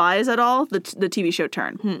 Washington Spies at all, the TV show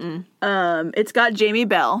Turn. Mm-mm. It's got Jamie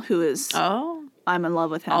Bell, who is I'm in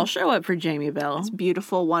love with him. I'll show up for Jamie Bell. It's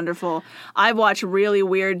beautiful, wonderful. I've watched really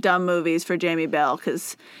weird, dumb movies for Jamie Bell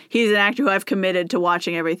because he's an actor who I've committed to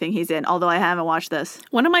watching everything he's in, although I haven't watched this.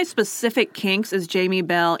 One of my specific kinks is Jamie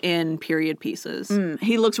Bell in period pieces.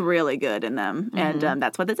 He looks really good in them, and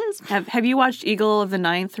that's what this is. Have you watched Eagle of the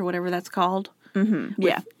Ninth or whatever that's called? Mm-hmm.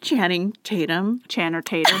 Yeah. Channing Tatum. Channer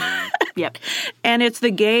Tatum. Yep. And it's the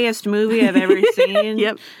gayest movie I've ever seen.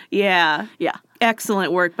 Yep. Yeah. Yeah.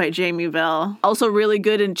 Excellent work by Jamie Bell. Also really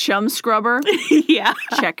good in Chum Scrubber. Yeah.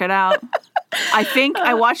 Check it out. I think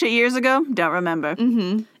I watched it years ago. Don't remember.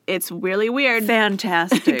 Mm-hmm. It's really weird.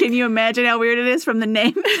 Fantastic. Can you imagine how weird it is from the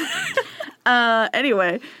name?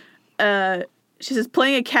 Anyway, she says,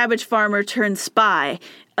 playing a cabbage farmer turned spy.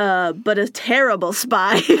 But a terrible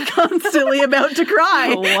spy, constantly about to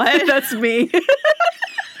cry. What? That's me.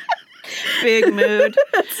 Big mood.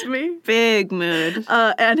 That's me. Big mood.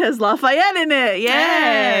 And has Lafayette in it.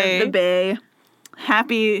 Yeah. Yay. The Bay.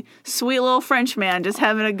 Happy, sweet little French man just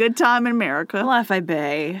having a good time in America. Lafayette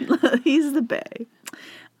Bay. He's the Bay.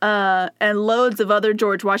 And loads of other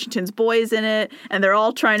George Washington's boys in it, and they're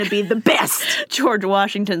all trying to be the best. George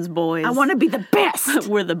Washington's boys. I want to be the best.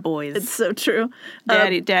 We're the boys. It's so true.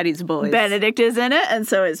 Daddy's boys. Benedict is in it, and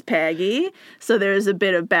so is Peggy. So there's a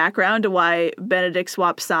bit of background to why Benedict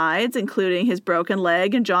swapped sides, including his broken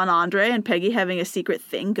leg and John Andre and Peggy having a secret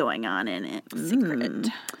thing going on in it. Secret.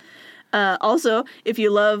 Also, if you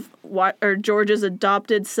love George's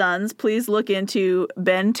adopted sons, please look into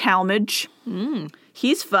Ben Talmadge.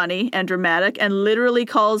 He's funny and dramatic and literally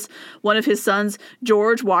calls one of his sons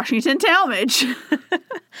George Washington Talmadge.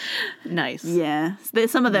 Nice. Yeah,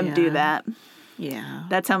 some of them do that. Yeah.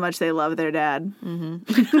 That's how much they love their dad.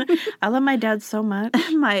 I love my dad so much.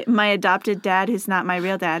 My adopted dad, who's not my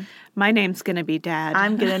real dad. My name's going to be Dad.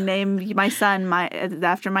 I'm going to name my son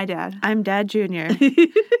after my dad. I'm Dad Jr.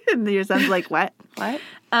 And your son's like, what? What?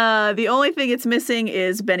 The only thing it's missing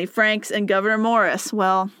is Benny Franks and Governor Morris.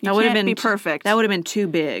 Well, you can't be perfect. That would have been too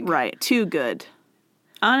big. Right, too good.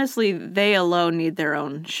 Honestly, they alone need their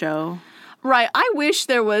own show. Right, I wish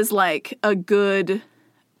there was like a good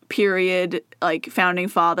period, like Founding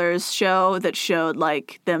Fathers show that showed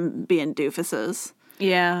like them being doofuses.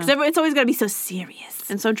 Yeah. Because it's always got to be so serious.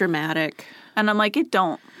 And so dramatic. And I'm like, it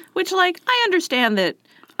don't. Which, like, I understand that,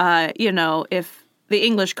 if the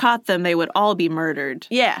English caught them, they would all be murdered.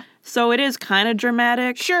 Yeah. So it is kind of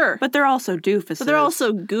dramatic. Sure. But they're also doofuses. But they're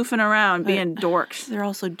also goofing around, being dorks. They're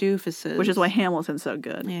also doofuses. Which is why Hamilton's so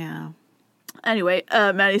good. Yeah. Anyway,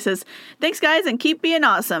 Maddie says, thanks, guys, and keep being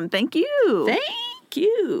awesome. Thank you. Thank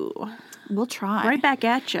you. We'll try. Right back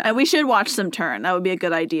at you. And we should watch some Turn. That would be a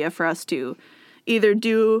good idea for us to either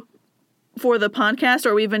do for the podcast,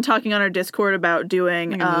 or we've been talking on our Discord about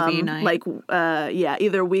doing Like a movie night.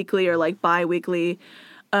 Either weekly or like bi-weekly,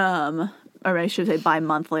 or I should say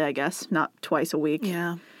bi-monthly, I guess, not twice a week.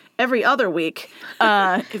 Yeah. Every other week.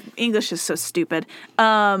 English is so stupid.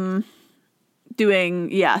 Doing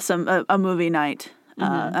a movie night.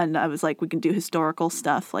 And I was like, we can do historical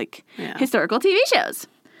stuff, like historical TV shows,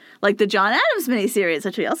 like the John Adams miniseries,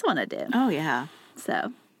 which we also want to do. Oh, yeah.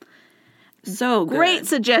 So good. Great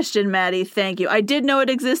suggestion, Maddie. Thank you. I did know it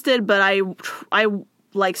existed, but I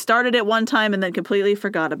like started it one time and then completely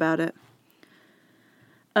forgot about it.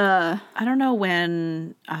 I don't know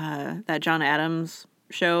when that John Adams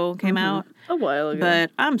show came out. A while ago.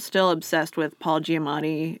 But I'm still obsessed with Paul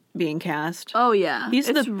Giamatti being cast. Oh, yeah.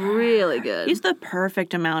 It's really good. He's the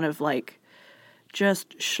perfect amount of, like,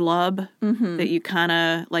 just schlub that you kind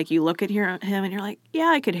of, like, you look at him and you're like, yeah,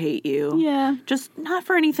 I could hate you. Yeah. Just not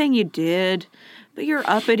for anything you did, but you're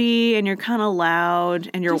uppity and you're kind of loud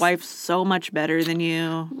and your wife's so much better than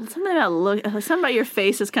you. Something about your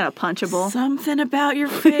face is kind of punchable. Something about your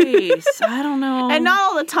face. I don't know. And not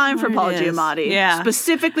all the time for Paul Giamatti. Yeah.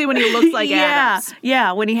 Specifically when he looks like Adams.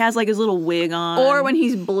 Yeah, when he has, like, his little wig on. Or when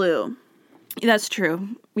he's blue. That's true.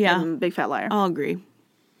 Yeah. Big Fat Liar. I'll agree.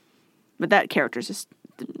 But that character's just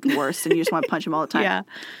the worst, and you just want to punch him all the time. Yeah.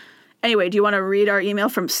 Anyway, do you want to read our email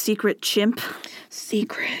from Secret Chimp?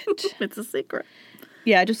 Secret. It's a secret.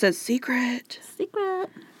 Yeah, it just says secret. Secret.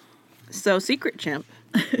 So, Secret Chimp.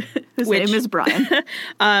 His name is Brian.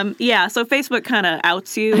 So Facebook kind of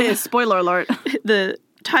outs you. Spoiler alert. The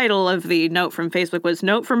title of the note from Facebook was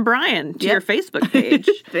Note from Brian to your Facebook page.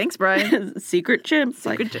 Thanks, Brian. Secret Chimp.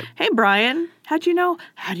 Secret Chimp. Hey, Brian, how'd you know?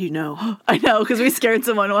 How do you know? I know, because we scared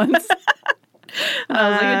someone once.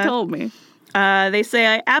 I was like, it told me. They say,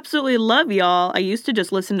 I absolutely love y'all. I used to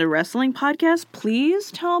just listen to wrestling podcasts.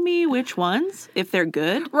 Please tell me which ones, if they're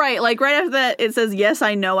good. Right, like right after that, it says, yes,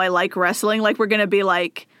 I know I like wrestling. Like, we're going to be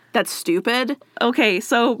like, that's stupid. Okay,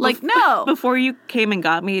 so... Like, no. Before you came and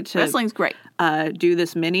got me to... Wrestling's great. Do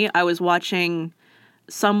this mini, I was watching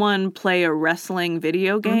someone play a wrestling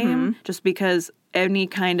video game just because any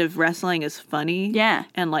kind of wrestling is funny. Yeah.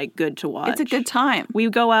 And, like, good to watch. It's a good time. We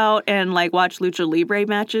go out and, like, watch Lucha Libre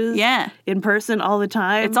matches. Yeah. In person all the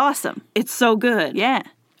time. It's awesome. It's so good. Yeah.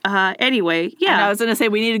 Anyway, yeah. And I was going to say,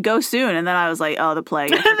 we need to go soon. And then I was like, oh, the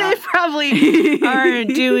plague. They probably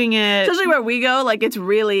aren't doing it. Especially where we go, like, it's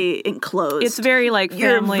really enclosed. It's very, like,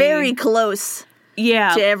 family. You're very close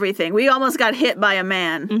to everything. We almost got hit by a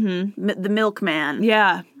man. Mm-hmm. The milkman.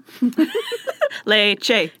 Yeah.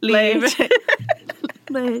 Leche. Leave.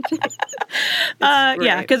 Leche.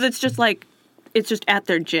 Yeah, because it's just like, it's just at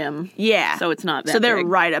their gym. Yeah. So it's not that So they're big.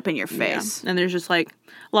 right up in your face. Yeah. And there's just like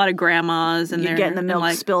a lot of grandmas and you're getting the milk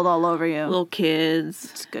like spilled all over you. Little kids.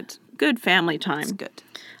 It's good. Good family time. It's good.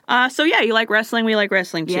 So yeah, you like wrestling. We like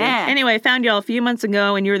wrestling too. Yeah. Anyway, I found y'all a few months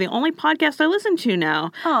ago, and you're the only podcast I listen to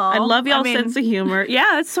now. Aw, I love y'all's I mean- sense of humor. Yeah,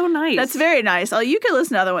 that's so nice. That's very nice. Oh, you can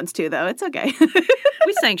listen to other ones too, though. It's okay.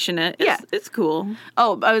 We sanction it. It's cool.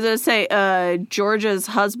 Oh, I was going to say, Georgia's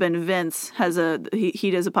husband, Vince, has he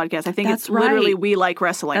does a podcast. I think That's it's literally right. We Like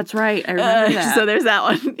Wrestling. That's right. I remember that. So there's that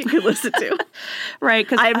one you can listen to. Right,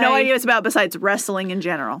 because I have no idea what it's about besides wrestling in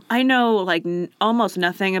general. I know like almost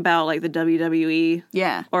nothing about like the WWE.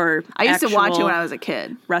 Yeah. Or I used to watch it actual when I was a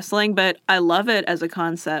kid. wrestling, but I love it as a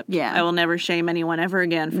concept. Yeah. I will never shame anyone ever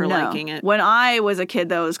again for liking it. When I was a kid,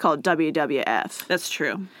 though, it was called WWF. That's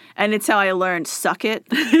true. And it's how I learned suck it.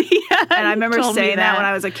 Yeah, And I remember told me saying that when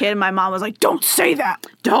I was a kid. My mom was like, don't say that.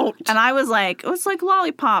 Don't. And I was like, it was like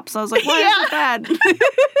lollipops. I was like, why is Yeah. it bad?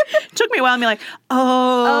 Took me a while to be like,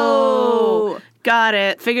 oh, got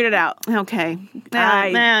it. Figured it out. Okay.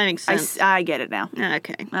 That makes sense. I get it now.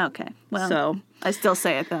 Okay. Okay. Well, So, I still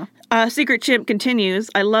say it, though. Secret Chimp continues.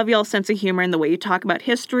 I love y'all's sense of humor and the way you talk about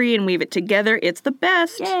history and weave it together. It's the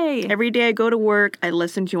best. Yay. Every day I go to work, I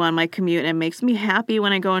listen to you on my commute, and it makes me happy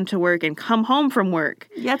when I go into work and come home from work.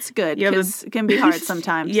 That's good, You have because it can be hard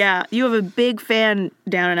sometimes. Yeah, you have a big fan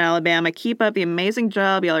down in Alabama. Keep up the amazing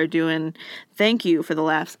job y'all are doing. Thank you for the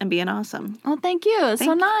laughs and being awesome. Oh, thank you. It's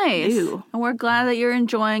so Thank nice. you. And we're glad that you're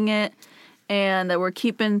enjoying it and that we're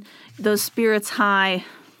keeping those spirits high.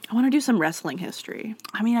 I want to do some wrestling history.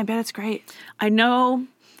 I mean, I bet it's great. I know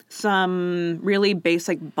some really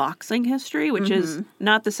basic boxing history, which is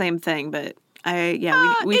not the same thing, but we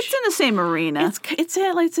It's in the same arena. it's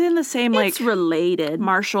in the same It's related.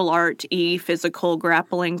 martial art physical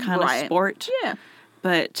grappling kind of Right. sport. Yeah.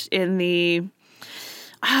 But in the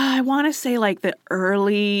I want to say like the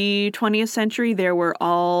early 20th century, there were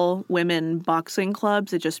all women boxing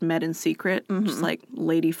clubs that just met in secret, just like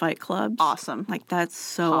lady fight clubs. Awesome. Like that's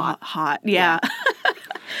so hot. Yeah.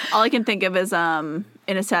 All I can think of is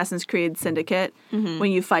in Assassin's Creed Syndicate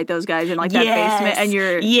when you fight those guys in like that basement and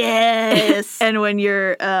you're yes. and when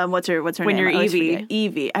you're what's her When name? you're I always Evie. forget.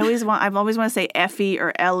 Evie. I've always want to say Effie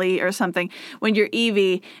or Ellie or something. When you're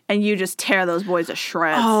Evie and you just tear those boys to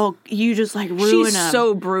shreds. Oh, you just like ruin she's them.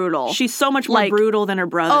 so brutal. She's so much more like- brutal than her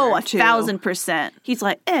brother. Oh, too. 1,000%. He's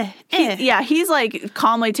like, Yeah, he's like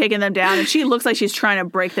calmly taking them down, and she looks like she's trying to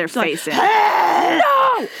break their face in.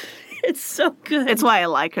 no. It's so good. It's why I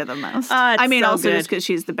like her the most. It's I mean, so also good. just because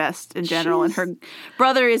she's the best in general, and her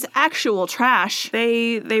brother is actual trash.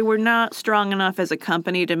 They were not strong enough as a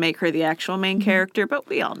company to make her the actual main character, but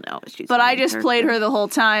we all know she's. But the I main just character. played her the whole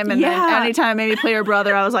time, and then Yeah. anytime I made me play her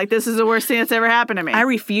brother, I was like, "This is the worst thing that's ever happened to me." I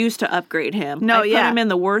refused to upgrade him. No, I put yeah. him in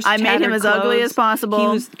the worst. I made him tattered as ugly clothes. as possible. He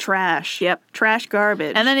was trash. Yep. trash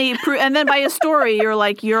garbage. and then and then by his story, you're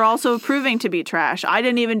like, "You're also proving to be trash. I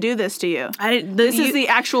didn't even do this to you. I didn't. This is the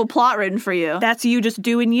actual plot written for you, That's you just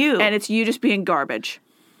doing you. and it's you just being garbage."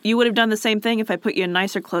 You would have done the same thing if I put you in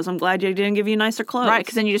nicer clothes. I'm glad you didn't give you nicer clothes. Right,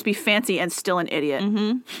 because then you just be fancy and still an idiot.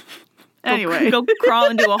 Mm-hmm. Anyway. go crawl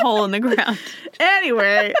into a hole in the ground.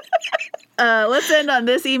 Anyway, let's end on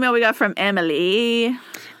this email we got from Emily.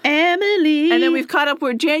 Emily. And then we've caught up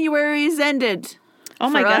where January's ended. Oh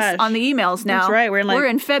my for us gosh. on the emails now. That's right, we're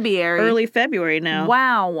in February. early February now.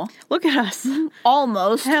 Wow. Look at us.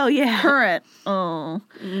 Almost. Hell yeah. Current. Oh.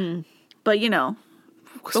 But you know,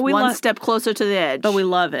 we one love- step closer to the edge. But we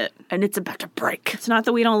love it. and it's about to break. It's not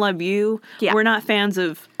that we don't love you. Yeah. We're not fans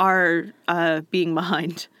of our being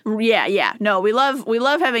behind. Yeah. No, we love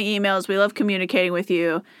having emails. We love communicating with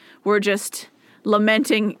you. We're just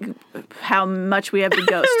lamenting how much we have to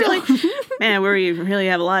go still. Man, we really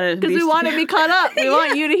have a lot of Because we want to be caught up. We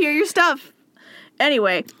want you to hear your stuff.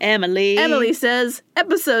 Anyway, Emily says,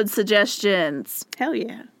 episode suggestions. Hell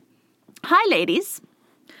yeah. Hi, ladies.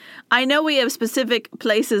 I know we have specific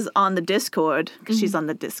places on the Discord, because she's on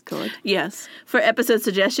the Discord, Yes. for episode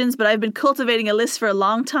suggestions, but I've been cultivating a list for a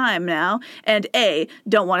long time now, and A,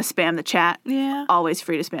 don't want to spam the chat. Yeah. Always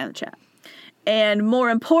free to spam the chat. And more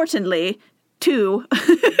importantly, 2.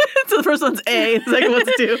 So the first one's A, the second one's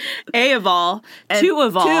 2. A of all. 2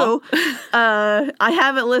 of all. 2, I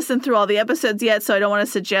haven't listened through all the episodes yet, so I don't want to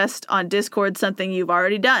suggest on Discord something you've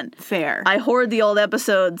already done. Fair. I hoard the old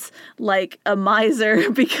episodes like a miser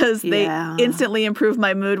because they Yeah. instantly improve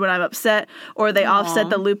my mood when I'm upset, or they offset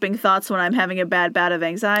the looping thoughts when I'm having a bad bout of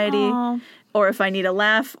anxiety, Aw. or if I need a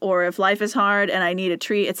laugh, or if life is hard and I need a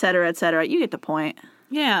treat, etc., etc. You get the point.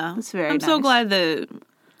 Yeah. That's very I'm so nice. glad that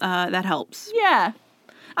that helps. Yeah.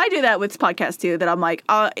 I do that with podcasts too, that I'm like,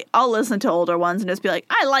 I'll listen to older ones and just be like,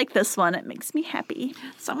 I like this one. It makes me happy.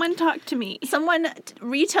 Someone talk to me. Someone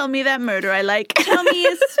retell me that murder I like. Tell me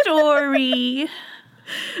a story.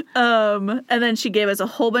 And then she gave us a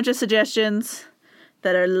whole bunch of suggestions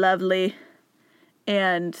that are lovely.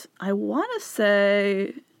 And I want to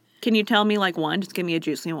say, Can you tell me like one? Just give me a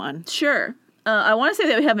juicy one. sure. I want to say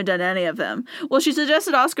that we haven't done any of them. Well, she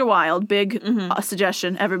suggested Oscar Wilde. Big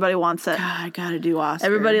suggestion. Everybody wants it. God, I gotta do Oscar.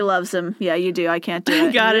 Everybody loves him. Yeah, you do. I can't do it.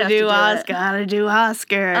 You gotta have to do it. Oscar. Gotta do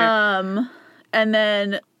Oscar. And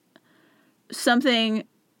then something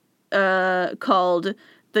called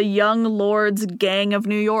The Young Lords Gang of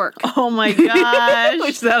New York. Oh my gosh.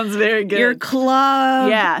 Which sounds very good. Your club.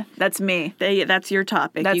 Yeah, that's me. That's your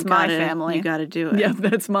topic. That's my family. You gotta do it. Yeah,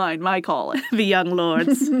 that's mine. My call it. The Young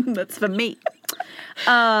Lords. That's for me.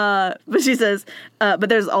 But she says, but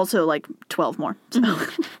there's also like 12 more. So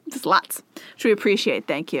there's lots. Which we appreciate.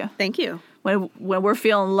 Thank you. Thank you. When we're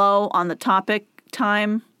feeling low on the topic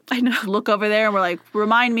time, I know. Look over there and we're like,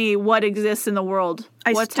 remind me what exists in the world.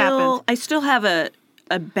 What's happened? I still have a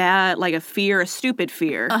bad, like a stupid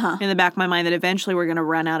fear in the back of my mind that eventually we're going to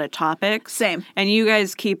run out of topics. Same. And you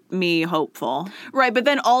guys keep me hopeful. Right, but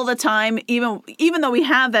then all the time, even though we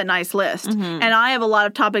have that nice list, and I have a lot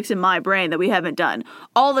of topics in my brain that we haven't done,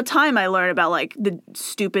 all the time I learn about like the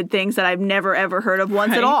stupid things that I've never ever heard of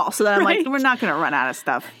once at all. So that I'm like, we're not going to run out of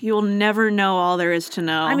stuff. You'll never know all there is to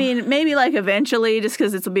know. I mean, maybe like eventually, just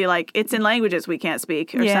because it'll be like, it's in languages we can't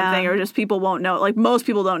speak or something, or just people won't know. Like most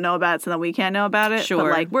people don't know about it, so then we can't know about it. Sure. But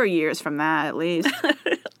like we're years from that at least.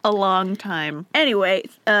 A long time. Anyway,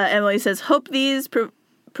 Emily says, hope these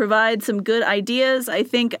provide some good ideas. I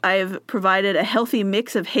think I've provided a healthy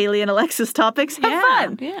mix of Haley and Alexis topics. Have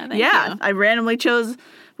fun. Yeah, thank you. I randomly chose,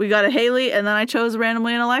 we got a Haley, and then I chose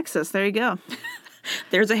randomly an Alexis. There you go.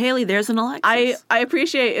 There's a Haley, there's an Alexis. I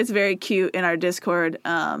appreciate, it's very cute in our Discord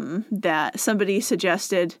that somebody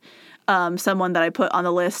suggested someone that I put on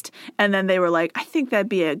the list, and then they were like, I think that'd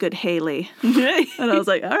be a good Haley. And I was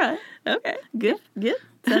like, all right. Okay. Good.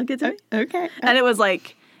 Sounds good to me. Okay. And it was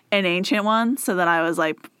like an ancient one, so then I was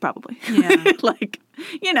like, probably. Yeah. Like,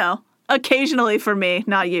 occasionally for me,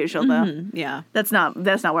 not usual though. Yeah. That's not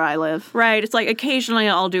where I live. Right. It's like occasionally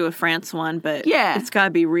I'll do a France one, but Yeah. it's got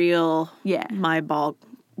to be real. Yeah. My ball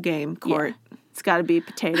game court. Yeah. It's got to be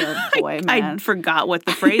potato boy, I man. forgot what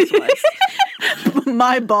the phrase was.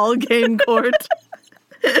 My ball game court.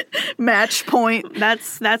 Match point.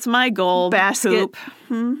 That's my goal. Basket.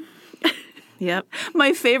 Poop. Yep.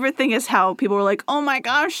 My favorite thing is how people were like, "Oh my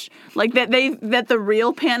gosh!" Like that the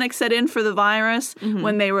real panic set in for the virus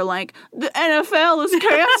when they were like, "The NFL is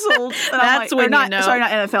canceled." That's when you know. Sorry,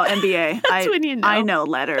 not NFL, NBA. That's when you know. I know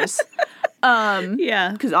letters.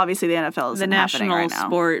 Yeah. Because obviously the NFL is The happening national right now.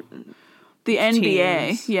 sport. The NBA,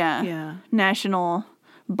 teams. yeah. Yeah. National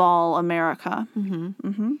Ball America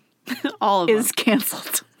All of them. is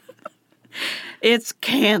canceled. It's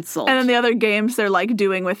canceled. And then the other games they're like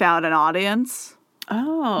doing without an audience.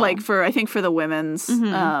 Oh. Like I think for the women's,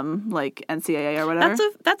 like NCAA or whatever.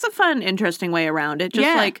 That's a fun, interesting way around it.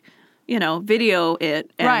 Just like, video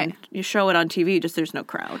it and Right. you show it on TV, just there's no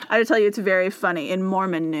crowd. I have to tell you, it's very funny in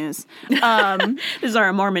Mormon news. This is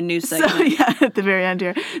our Mormon news segment. So, yeah, at the very end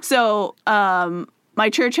here. So, my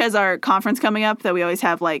church has our conference coming up that we always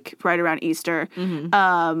have like right around Easter. And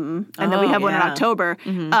then we have one in October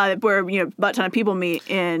where, a butt ton of people meet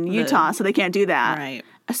in Utah, so they can't do that. Right.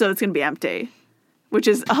 So it's going to be empty, which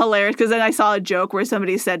is hilarious because then I saw a joke where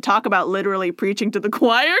somebody said, talk about literally preaching to the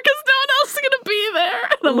choir because no one else is going to be there.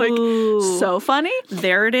 And I'm like, so funny.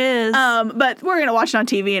 There it is. But we're going to watch it on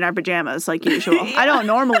TV in our pajamas like usual. I don't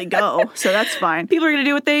normally go, so that's fine. People are going to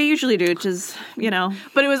do what they usually do, which is,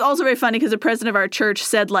 But it was also very funny because the president of our church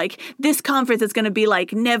said, like, this conference is going to be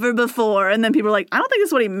like never before. And then people were like, I don't think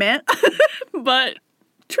that's what he meant. But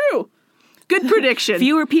true. Good prediction.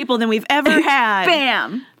 Fewer people than we've ever had.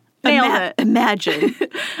 Bam. Nailed it. Imagine.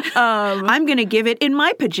 I'm going to give it in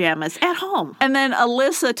my pajamas at home. And then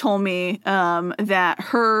Alyssa told me that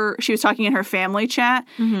she was talking in her family chat,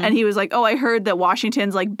 and he was like, oh, I heard that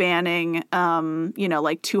Washington's like banning,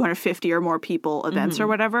 like 250 or more people events or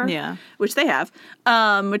whatever. Yeah. Which they have,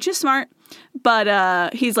 which is smart.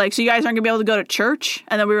 But he's like, so you guys aren't going to be able to go to church?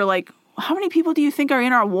 And then we were like, how many people do you think are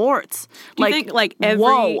in our wards? Do you think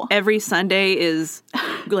every Sunday is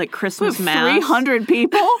like Christmas mass? 300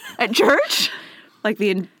 people at church? Like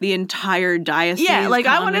the entire diocese? Yeah, like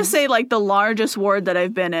I want to say like the largest ward that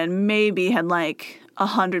I've been in maybe had like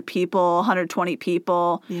 100 people, 120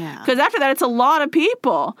 people. Yeah. Because after that, it's a lot of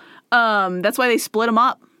people. That's why they split them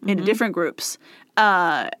up into different groups.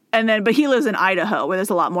 But he lives in Idaho where there's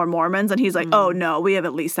a lot more Mormons, and he's like, oh no, we have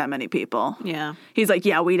at least that many people. Yeah. He's like,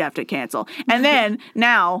 yeah, we'd have to cancel. And then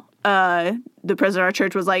now, the president of our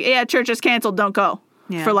church was like, yeah, church is canceled, don't go.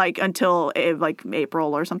 Yeah. For like until like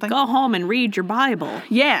April or something. Go home and read your Bible.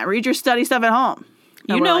 Yeah, read your study stuff at home.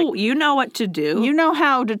 You know what to do. You know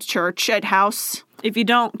how to church at house. If you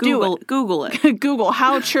don't, Google it. Google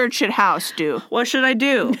how church at house do. What should I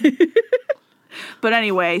do? But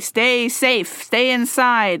anyway, stay safe. Stay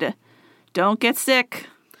inside. Don't get sick.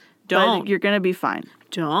 Don't. But you're going to be fine.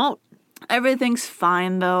 Don't. Everything's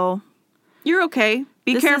fine, though. You're okay.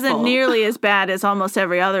 Be This careful. isn't nearly as bad as almost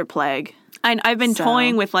every other plague. I've been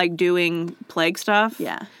toying with like doing plague stuff.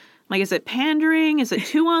 Yeah. Like, is it pandering? Is it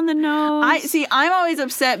too on the nose? I'm always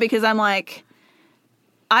upset because I'm like,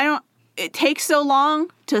 it takes so long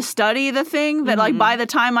to study the thing that like by the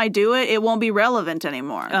time I do it, it won't be relevant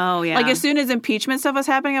anymore. Oh, yeah. Like as soon as impeachment stuff was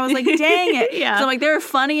happening, I was like, dang it. Yeah. So like there are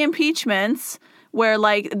funny impeachments where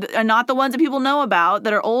like are not the ones that people know about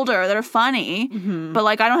that are older, that are funny, but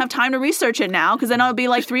like I don't have time to research it now because then it'll be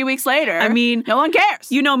like 3 weeks later. I mean, no one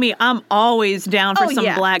cares. You know me, I'm always down for some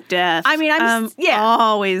yeah. Black Death. I mean, I'm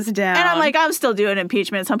always down. And I'm like, I'm still doing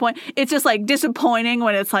impeachment at some point. It's just like disappointing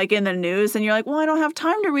when it's like in the news and you're like, well, I don't have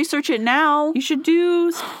time to research it now. you should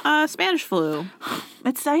do Spanish flu.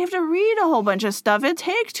 I have to read a whole bunch of stuff. It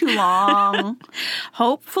takes too long.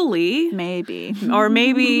 Hopefully. Maybe. Or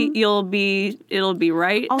maybe it'll be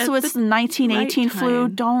right. Also, at it's the 1918 right flu.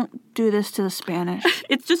 time. Don't do this to the Spanish.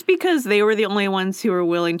 It's just because they were the only ones who were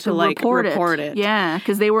willing to like report it. Yeah,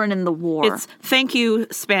 because they weren't in the war. It's thank you,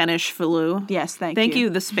 Spanish flu. Yes, thank Thank you. you,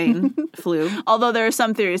 the Spain flu. Although there are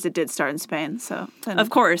some theories it did start in Spain, so then Of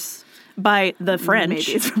course, by the French.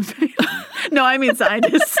 maybe it's from Spain. No, I mean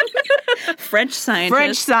scientists. French scientists.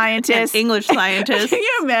 French scientists. And English scientists. Can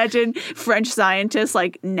you imagine French scientists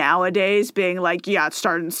like nowadays being like, yeah, it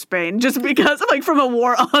started in Spain just because like from a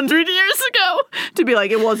war 100 years ago to be like,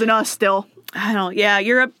 it wasn't us still.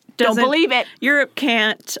 Europe Don't believe it. Europe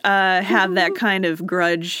can't have that kind of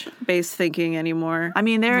grudge-based thinking anymore. I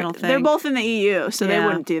mean, they're both in the EU, so they Yeah.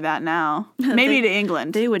 wouldn't do that now. Maybe to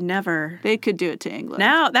England. They would never. They could do it to England.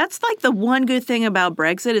 Now, that's like the one good thing about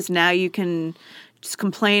Brexit is now you can just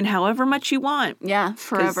complain however much you want. Yeah, 'Cause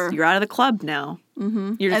forever. You're out of the club now.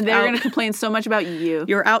 Mm-hmm. And they're going to complain so much about you.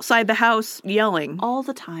 You're outside the house yelling All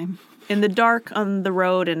the time. in the dark on the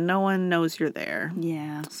road and no one knows you're there.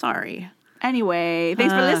 Yeah. Sorry. Anyway,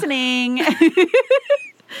 thanks for listening.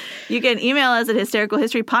 You can email us at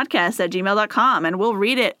hystericalhistorypodcast@gmail.com and we'll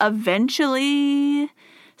read it eventually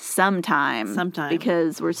sometime.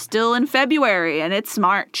 Because we're still in February and it's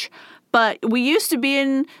March. But we used to be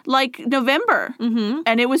in, like, November. Mm-hmm.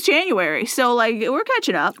 And it was January. So, like, we're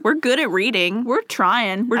catching up. We're good at reading. We're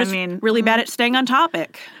trying. We're just really bad at staying on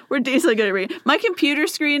topic. We're decently good at reading. My computer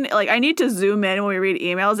screen, like, I need to zoom in when we read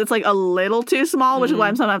emails. It's, like, a little too small, which is why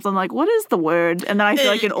I'm like, what is the word? And then I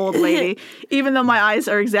feel like an old lady, even though my eyes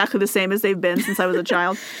are exactly the same as they've been since I was a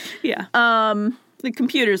child. Yeah. The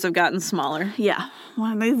computers have gotten smaller. Yeah.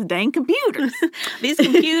 One of these dang computers. These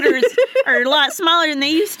computers are a lot smaller than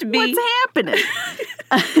they used to be. What's happening?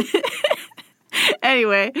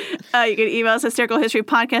 Anyway, you can email us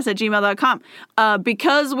hystericalhistorypodcast@gmail.com.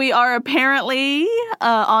 Because we are apparently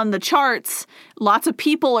on the charts, lots of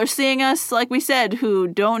people are seeing us, like we said, who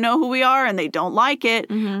don't know who we are and they don't like it.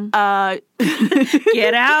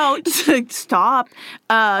 Get out. Stop.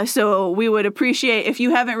 So we would appreciate if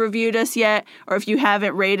you haven't reviewed us yet or if you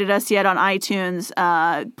haven't rated us yet on iTunes,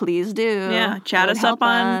 please do. Yeah, chat us up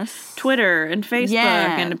on Twitter and Facebook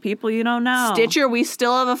and the people you don't know. Stitcher, we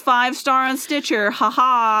still have a 5-star on Stitcher.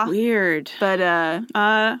 Haha. Weird. But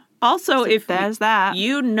also, if there's that,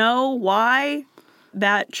 you know why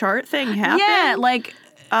that chart thing happened, yeah, like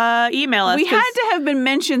email us. We had to have been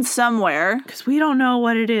mentioned somewhere because we don't know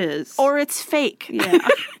what it is, or it's fake. Yeah,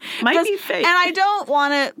 might be fake. And I don't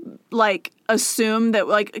want to like assume that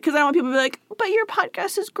like because I don't want people to be like, but your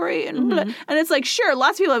podcast is great, and blah. And it's like, sure,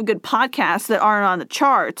 lots of people have good podcasts that aren't on the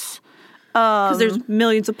charts. Because there's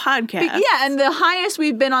millions of podcasts. Yeah, and the highest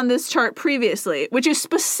we've been on this chart previously, which is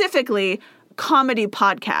specifically comedy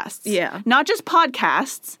podcasts. Yeah. Not just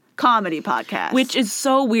podcasts, comedy podcasts. Which is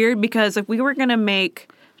so weird because if we were going to make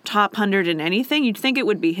top 100 in anything, you'd think it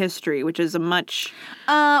would be history, which is a much...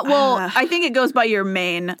 I think it goes by your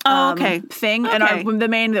main thing. Okay. And the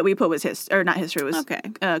main that we put was not history, was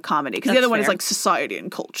comedy. Because the other one is like society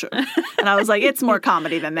and culture. And I was like, it's more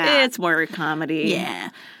comedy than that. It's more comedy. Yeah.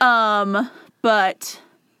 But...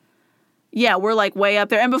 yeah, we're like way up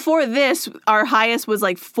there. And before this, our highest was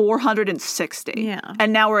like 460. Yeah.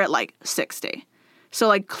 And now we're at like 60. So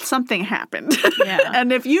like something happened. Yeah.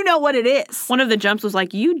 And if you know what it is. One of the jumps was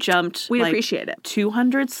like, you jumped We'd like appreciate it.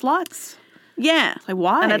 200 slots. Yeah. Like,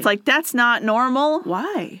 why? And it's like, that's not normal.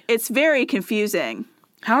 Why? It's very confusing.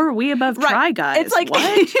 How are we above Try Guys? It's like, what?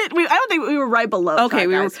 I don't think we were right below Try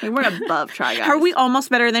Guys. We weren't above Try Guys. How are we almost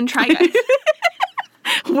better than Try Guys?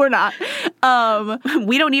 We're not.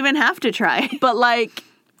 We don't even have to try. But like,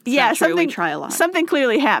 yeah, not true. We something try a lot. Something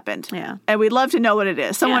clearly happened. Yeah. And we'd love to know what it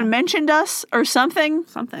is. Someone Yeah. mentioned us or something.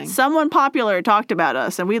 Something. Someone popular talked about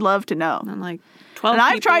us, and we'd love to know. And like 12 And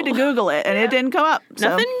I've people. tried to Google it, and it didn't come up.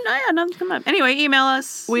 So Nothing's come up. Anyway, email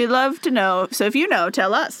us. we'd love to know. So if you know,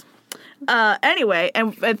 tell us. Anyway,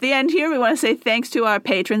 and at the end here, we want to say thanks to our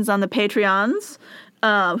patrons on the Patreons,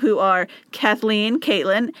 who are Kathleen,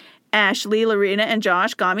 Caitlin, Ashley, Lorena, and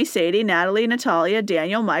Josh, Gami, Sadie, Natalie, Natalia,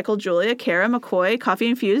 Daniel, Michael, Julia, Kara, McCoy, Coffee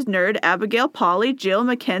Infused Nerd, Abigail, Polly, Jill,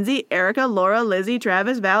 Mackenzie, Erica, Laura, Lizzie,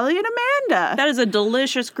 Travis, Valerie, and Amanda. That is a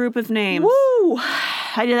delicious group of names. Woo!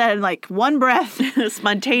 I did that in like one breath. A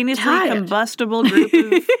spontaneously Tired. combustible group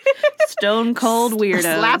of stone cold weirdos.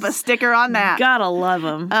 Slap a sticker on that. Gotta love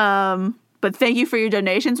them. But thank you for your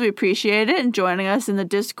donations. We appreciate it, and joining us in the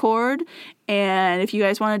Discord. And if you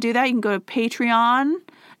guys want to do that, you can go to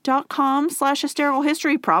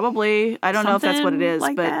patreon.com/hystericalhistory. Probably. I don't know if that's what it is,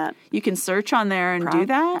 Something like but that. you can search on there and do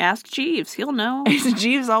that. Ask Jeeves. He'll know.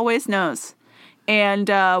 Jeeves always knows. And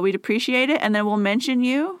we'd appreciate it, and then we'll mention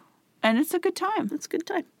you, and it's a good time. It's a good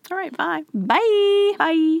time. All right. Bye. Bye.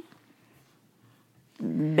 Bye.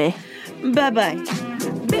 Bye.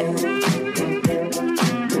 Bye-bye.